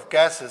blanket of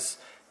gases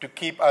to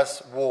keep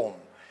us warm.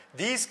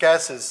 These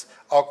gases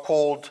are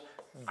called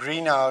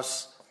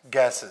greenhouse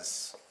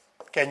gases.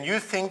 Can you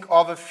think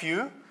of a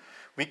few?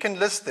 We can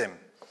list them.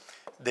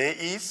 There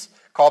is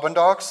carbon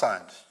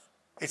dioxide.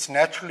 It's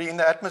naturally in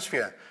the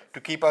atmosphere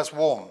to keep us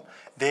warm.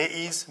 There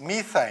is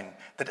methane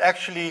that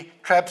actually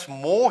traps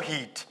more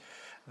heat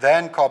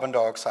than carbon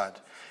dioxide.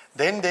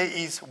 Then there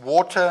is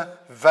water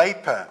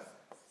vapor.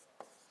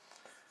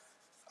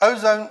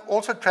 Ozone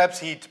also traps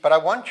heat, but I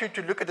want you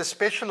to look at the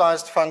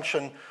specialized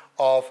function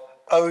of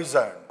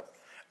ozone.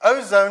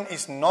 Ozone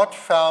is not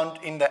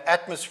found in the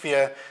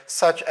atmosphere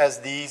such as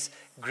these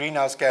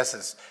greenhouse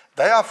gases.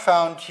 They are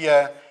found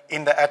here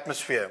in the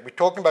atmosphere. We're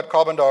talking about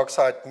carbon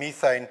dioxide,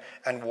 methane,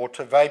 and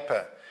water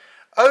vapor.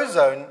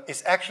 Ozone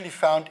is actually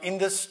found in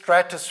the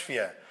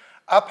stratosphere,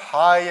 up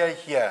higher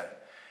here.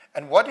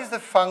 And what is the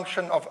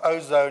function of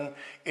ozone?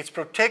 It's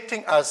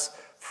protecting us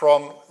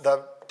from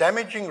the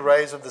damaging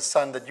rays of the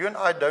sun, that you and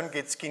I don't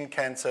get skin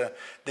cancer.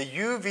 The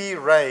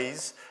UV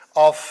rays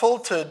are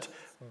filtered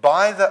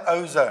by the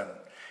ozone.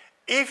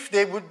 If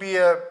there would be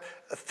a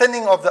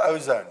thinning of the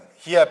ozone,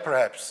 here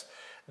perhaps,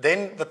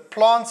 then the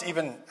plants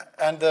even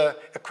and the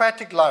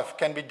aquatic life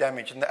can be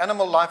damaged, and the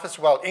animal life as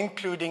well,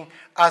 including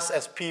us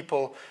as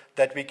people,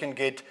 that we can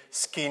get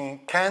skin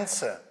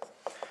cancer.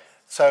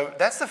 So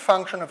that's the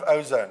function of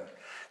ozone.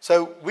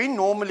 So we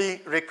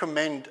normally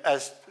recommend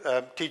as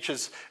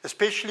teachers,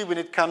 especially when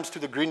it comes to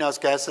the greenhouse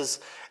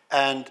gases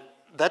and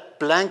that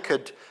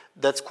blanket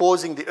that's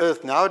causing the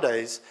earth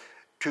nowadays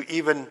to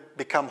even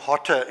become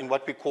hotter in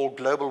what we call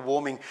global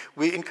warming.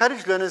 We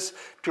encourage learners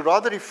to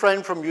rather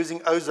refrain from using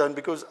ozone,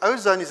 because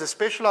ozone is a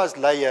specialized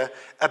layer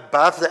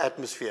above the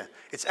atmosphere.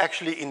 It's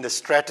actually in the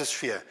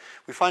stratosphere.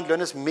 We find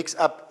learners mix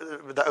up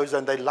the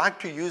ozone. They like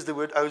to use the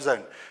word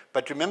ozone.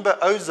 But remember,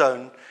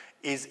 ozone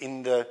is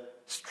in the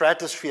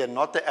stratosphere,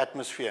 not the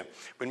atmosphere.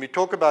 When we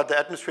talk about the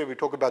atmosphere, we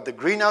talk about the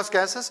greenhouse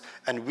gases,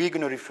 and we're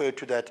going to refer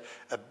to that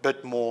a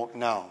bit more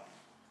now.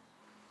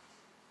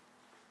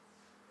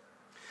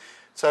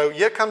 So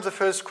here comes the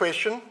first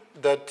question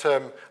that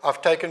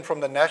I've taken from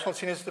the National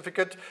Senior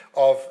Certificate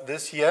of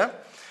this year.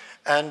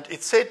 And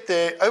it said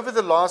there, over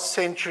the last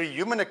century,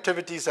 human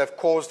activities have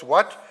caused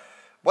what?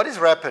 What is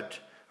rapid?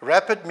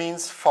 Rapid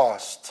means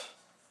fast.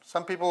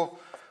 Some people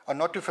are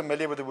not too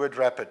familiar with the word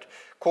rapid.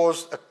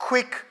 Caused a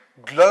quick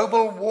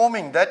global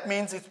warming. That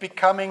means it's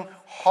becoming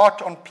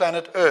hot on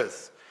planet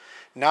Earth.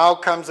 Now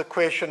comes a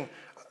question,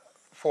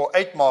 for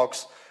 8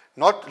 marks,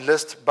 not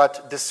list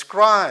but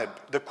describe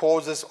the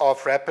causes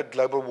of rapid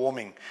global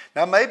warming.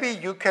 Now maybe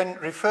you can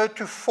refer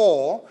to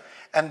 4,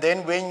 and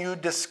then when you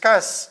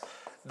discuss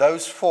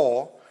those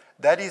 4,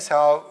 that is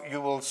how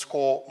you will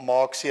score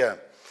marks here.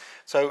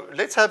 So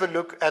let's have a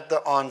look at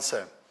the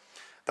answer.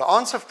 The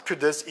answer to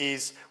this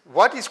is,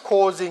 what is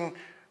causing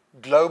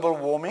global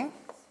warming?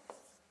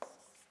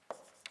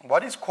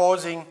 What is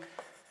causing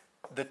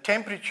the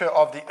temperature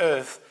of the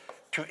Earth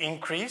to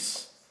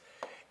increase?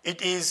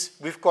 It is,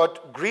 we've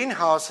got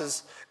greenhouse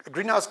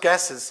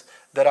gases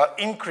that are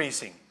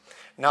increasing.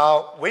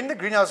 Now, when the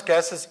greenhouse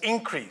gases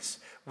increase,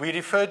 we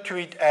refer to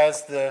it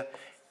as the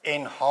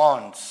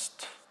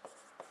enhanced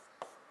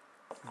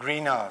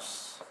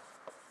greenhouse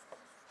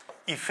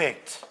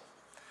effect.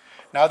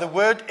 Now, the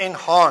word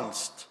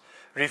enhanced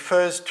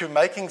refers to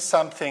making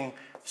something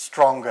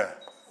stronger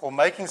or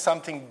making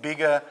something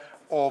bigger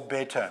or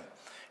better.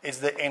 It's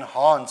the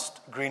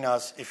enhanced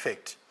greenhouse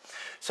effect.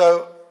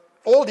 So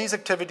all these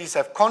activities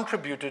have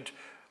contributed,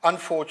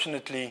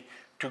 unfortunately,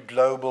 to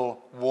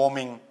global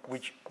warming,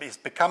 which has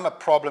become a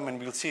problem, and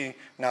we'll see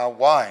now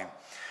why.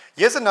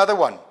 Here's another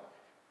one.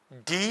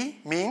 D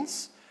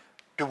means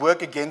to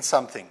work against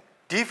something.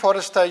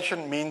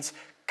 Deforestation means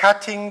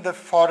cutting the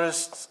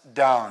forests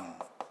down.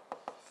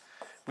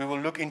 We will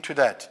look into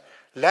that.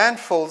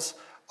 Landfills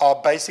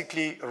are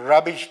basically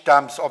rubbish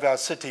dumps of our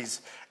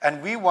cities,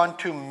 and we want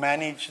to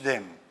manage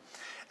them.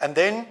 And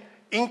then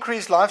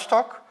increased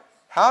livestock.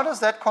 How does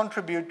that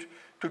contribute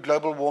to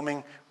global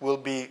warming? We'll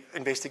be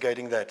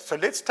investigating that. So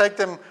let's take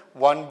them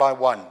one by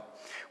one.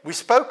 We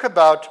spoke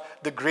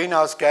about the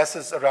greenhouse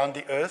gases around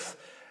the Earth.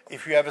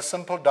 If you have a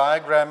simple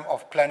diagram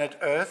of planet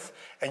Earth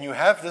and you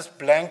have this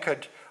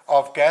blanket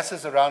of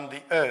gases around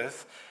the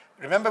Earth,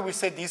 remember we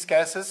said these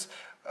gases,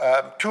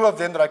 2 of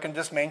them that I can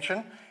just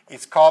mention,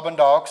 is carbon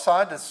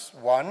dioxide, that's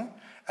one,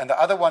 and the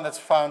other one that's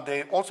found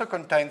there also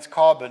contains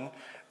carbon.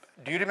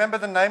 Do you remember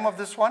the name of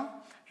this one?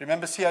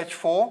 Remember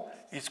CH4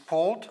 is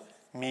called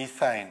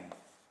methane.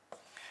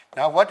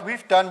 Now what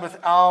we've done with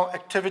our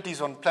activities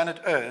on planet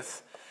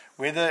Earth,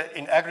 whether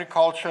in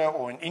agriculture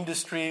or in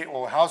industry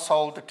or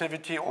household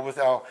activity or with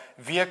our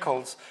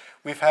vehicles,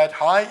 we've had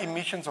high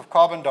emissions of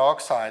carbon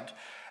dioxide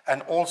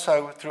and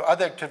also through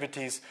other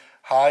activities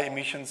high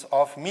emissions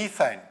of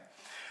methane.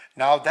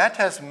 Now that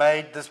has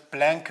made this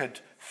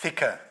blanket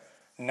thicker.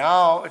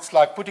 Now it's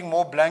like putting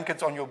more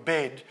blankets on your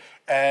bed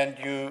and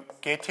you're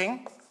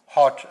getting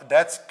hot.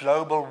 That's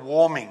global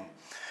warming.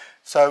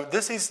 So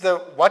this is the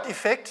what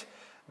effect?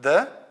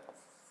 The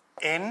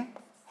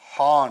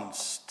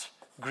enhanced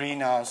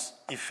greenhouse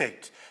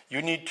effect.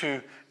 You need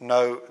to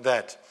know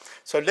that.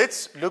 So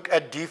let's look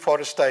at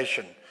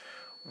deforestation.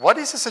 What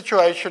is the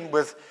situation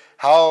with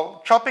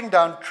how chopping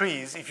down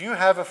trees, if you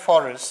have a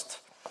forest,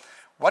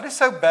 what is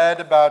so bad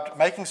about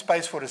making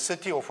space for a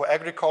city or for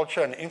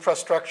agriculture and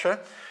infrastructure?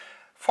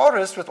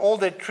 Forests with all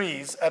their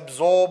trees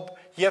absorb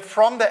here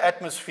from the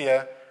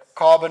atmosphere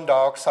carbon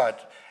dioxide.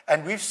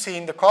 And we've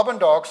seen the carbon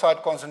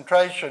dioxide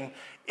concentration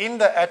in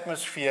the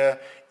atmosphere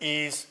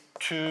is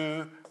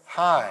too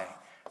high.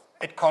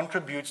 It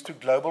contributes to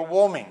global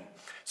warming.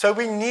 So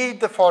we need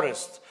the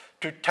forest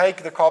to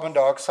take the carbon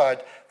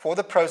dioxide for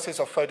the process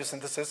of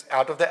photosynthesis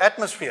out of the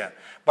atmosphere.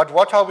 But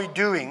what are we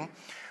doing?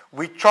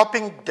 We're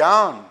chopping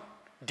down.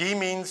 D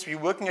means we're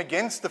working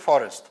against the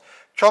forest,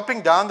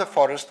 chopping down the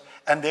forest,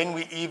 and then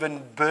we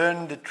even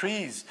burn the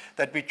trees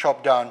that we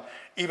chop down,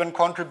 even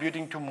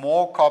contributing to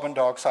more carbon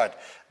dioxide.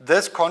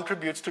 This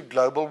contributes to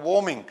global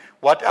warming.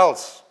 What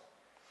else?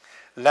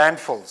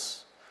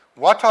 Landfills.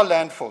 What are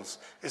landfills?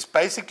 It's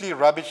basically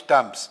rubbish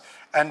dumps.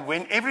 And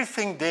when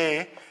everything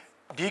there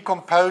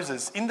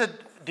decomposes, in the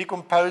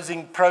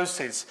decomposing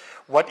process,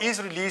 what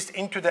is released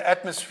into the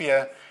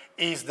atmosphere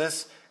is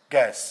this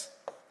gas,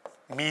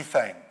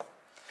 methane.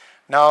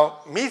 Now,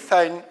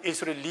 methane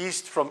is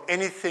released from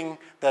anything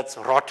that's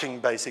rotting,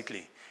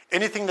 basically.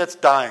 Anything that's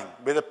dying,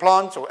 whether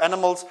plants or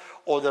animals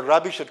or the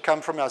rubbish that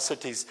come from our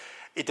cities.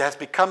 It has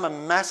become a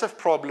massive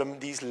problem,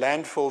 these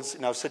landfills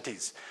in our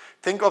cities.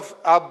 Think of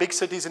our big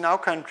cities in our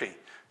country.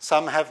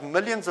 Some have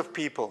millions of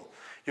people.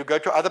 You go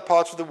to other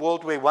parts of the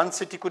world where one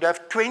city could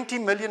have 20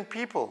 million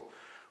people.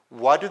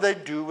 What do they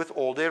do with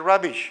all their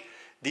rubbish?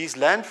 These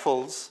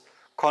landfills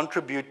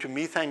contribute to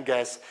methane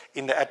gas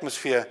in the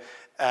atmosphere,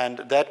 and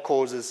that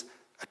causes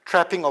a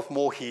trapping of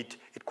more heat.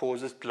 It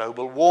causes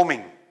global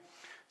warming.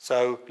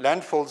 So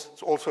landfills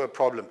is also a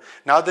problem.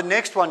 Now the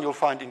next one you'll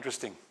find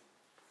interesting.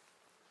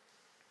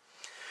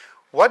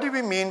 What do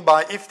we mean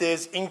by if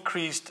there's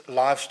increased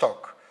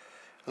livestock?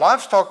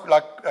 Livestock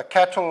like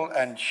cattle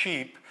and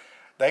sheep,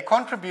 they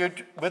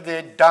contribute with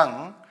their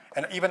dung,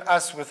 and even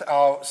us with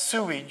our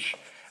sewage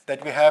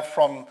that we have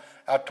from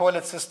our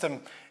toilet system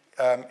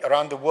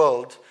around the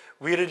world.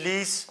 We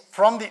release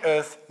from the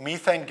earth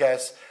methane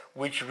gas,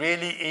 which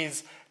really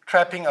is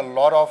trapping a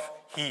lot of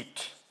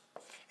heat.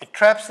 It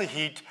traps the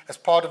heat as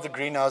part of the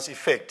greenhouse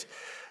effect.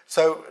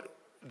 So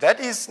that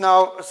is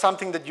now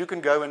something that you can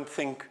go and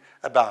think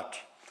about.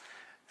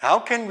 How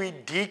can we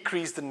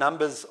decrease the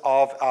numbers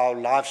of our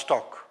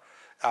livestock,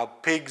 our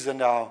pigs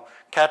and our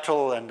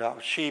cattle and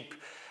our sheep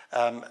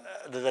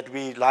that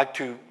we like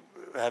to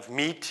have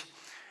meat?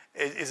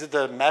 Is it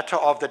a matter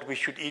of that we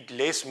should eat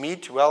less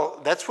meat?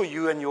 Well, that's for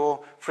you and your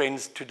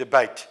friends to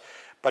debate.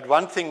 But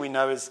one thing we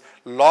know is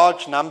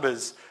large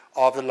numbers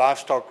of the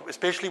livestock,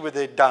 especially with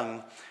their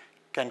dung,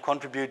 can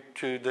contribute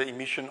to the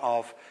emission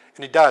of,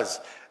 and it does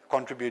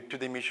contribute to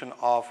the emission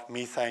of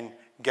methane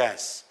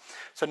gas.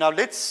 So now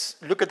let's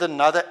look at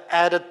another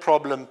added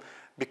problem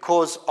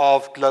because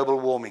of global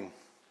warming.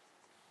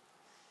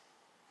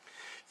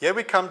 Here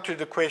we come to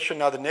the question,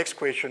 now the next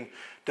question.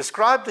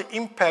 Describe the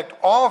impact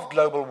of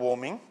global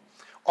warming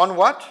on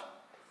what?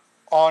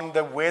 On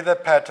the weather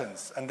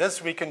patterns. And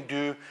this we can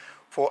do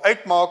for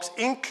 8 marks,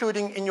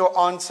 including in your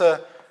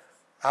answer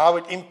how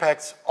it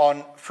impacts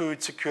on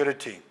food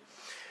security.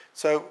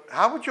 So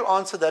how would you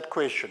answer that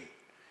question?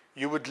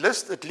 You would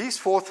list at least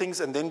 4 things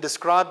and then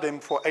describe them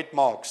for 8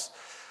 marks.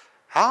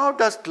 How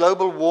does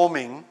global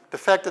warming, the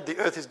fact that the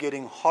earth is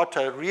getting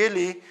hotter,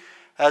 really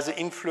has an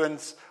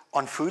influence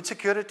on food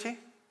security?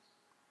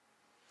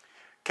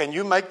 Can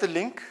you make the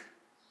link?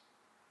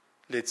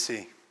 Let's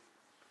see.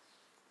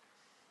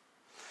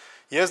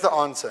 Here's the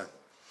answer.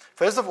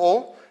 First of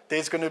all,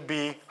 there's going to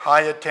be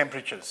higher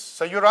temperatures.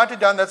 So you write it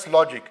down, that's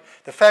logic.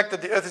 The fact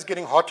that the earth is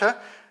getting hotter,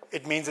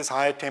 it means there's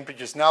higher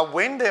temperatures. Now,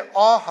 when there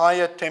are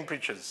higher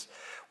temperatures,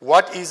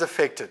 what is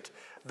affected?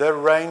 The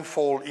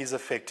rainfall is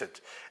affected.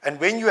 And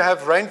when you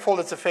have rainfall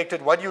that's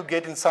affected, what do you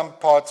get in some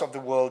parts of the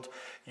world?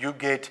 You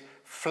get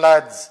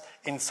floods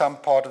in some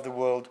part of the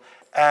world,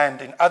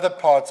 and in other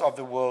parts of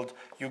the world,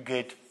 you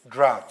get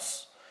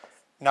droughts.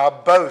 Now,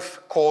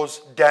 both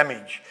cause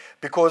damage,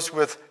 because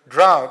with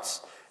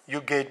droughts,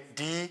 you get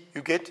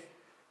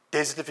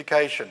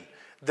desertification.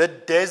 The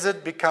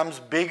desert becomes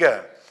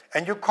bigger,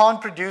 and you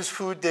can't produce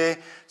food there,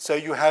 so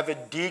you have a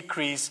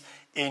decrease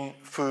in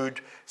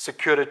food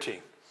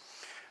security.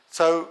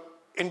 So,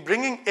 in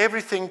bringing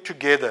everything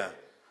together,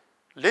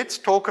 let's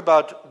talk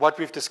about what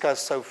we've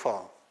discussed so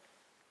far.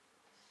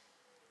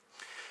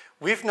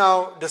 We've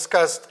now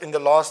discussed in the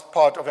last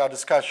part of our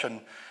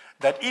discussion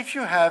that if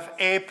you have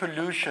air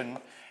pollution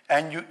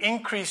and you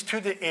increase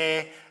to the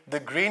air the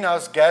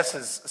greenhouse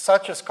gases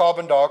such as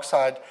carbon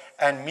dioxide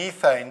and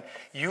methane,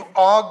 you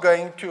are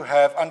going to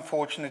have,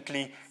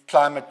 unfortunately,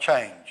 climate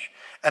change.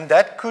 And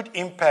that could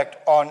impact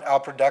on our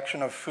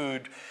production of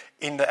food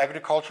in the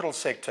agricultural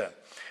sector.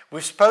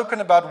 We've spoken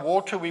about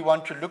water. We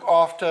want to look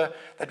after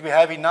that we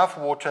have enough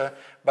water,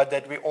 but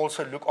that we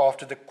also look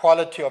after the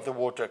quality of the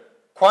water,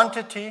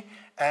 quantity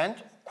and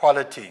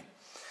quality.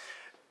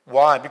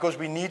 Why? Because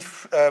we need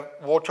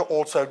water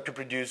also to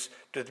produce,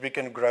 that we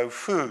can grow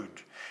food.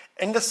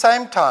 In the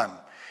same time,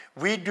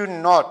 we do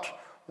not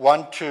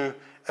want to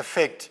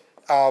affect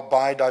our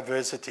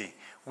biodiversity.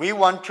 We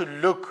want to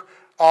look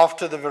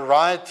after the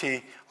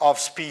variety of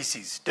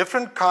species,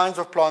 different kinds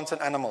of plants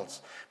and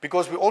animals,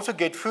 because we also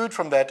get food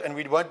from that, and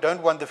we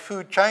don't want the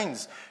food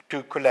chains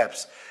to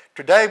collapse.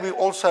 Today, we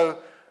also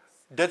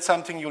did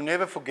something you'll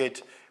never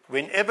forget.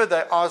 Whenever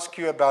they ask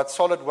you about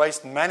solid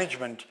waste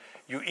management,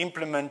 you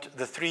implement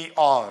the 3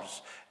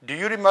 R's. Do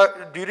you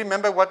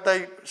remember what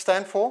they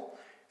stand for?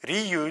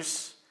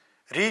 Reuse,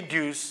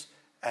 reduce,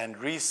 and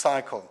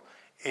recycle.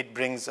 It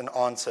brings an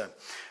answer.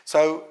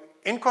 So,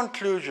 in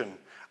conclusion,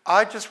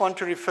 I just want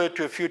to refer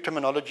to a few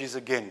terminologies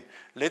again.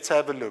 Let's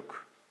have a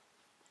look.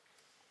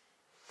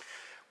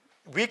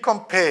 We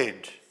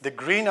compared the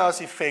greenhouse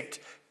effect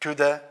to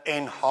the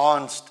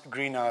enhanced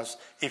greenhouse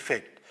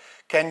effect.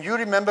 Can you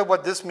remember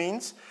what this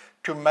means?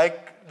 To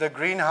make the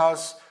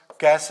greenhouse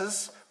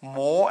gases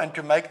more and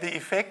to make the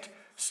effect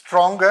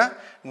stronger.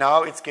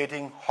 Now it's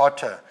getting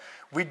hotter.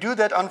 We do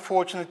that,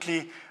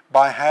 unfortunately,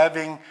 by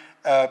having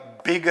a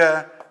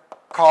bigger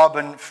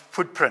carbon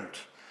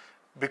footprint,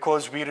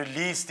 because we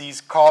release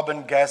these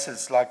carbon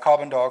gases like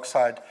carbon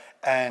dioxide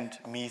and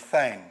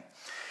methane.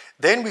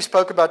 Then we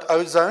spoke about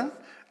ozone.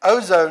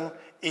 Ozone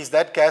is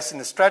that gas in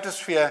the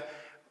stratosphere.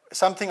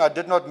 Something I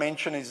did not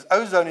mention is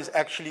ozone is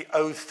actually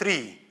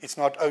O3. It's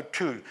not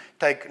O2.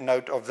 Take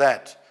note of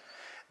that.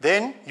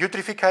 Then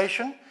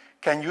eutrophication.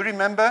 Can you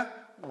remember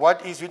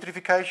what is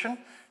eutrophication?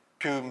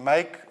 To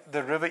make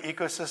the river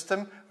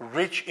ecosystem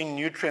rich in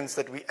nutrients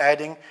that we're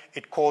adding,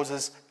 it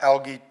causes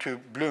algae to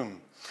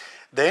bloom.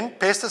 Then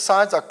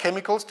pesticides are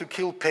chemicals to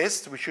kill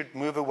pests. We should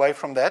move away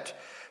from that.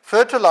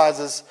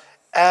 Fertilizers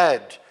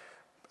add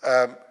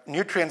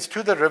nutrients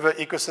to the river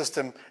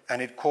ecosystem,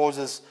 and it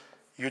causes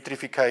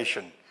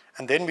eutrophication.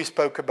 And then we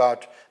spoke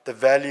about the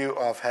value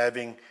of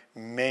having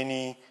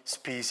many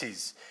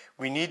species.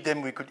 We need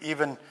them. We could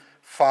even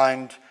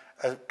find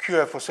a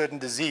cure for certain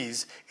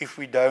disease if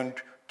we don't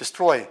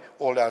destroy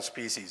all our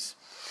species.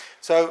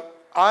 So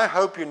I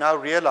hope you now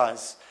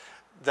realize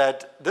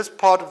that this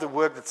part of the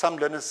work that some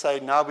learners say,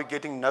 now we're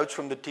getting notes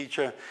from the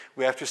teacher,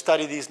 we have to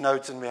study these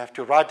notes and we have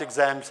to write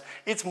exams.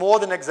 It's more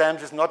than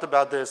exams. It's not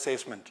about the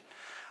assessment.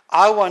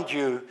 I want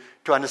you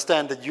to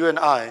understand that you and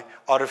I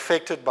are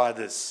affected by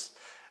this.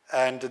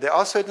 And there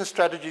are certain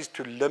strategies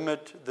to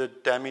limit the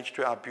damage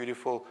to our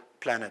beautiful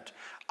planet.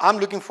 I'm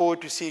looking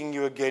forward to seeing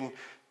you again.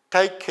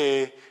 Take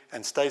care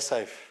and stay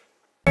safe.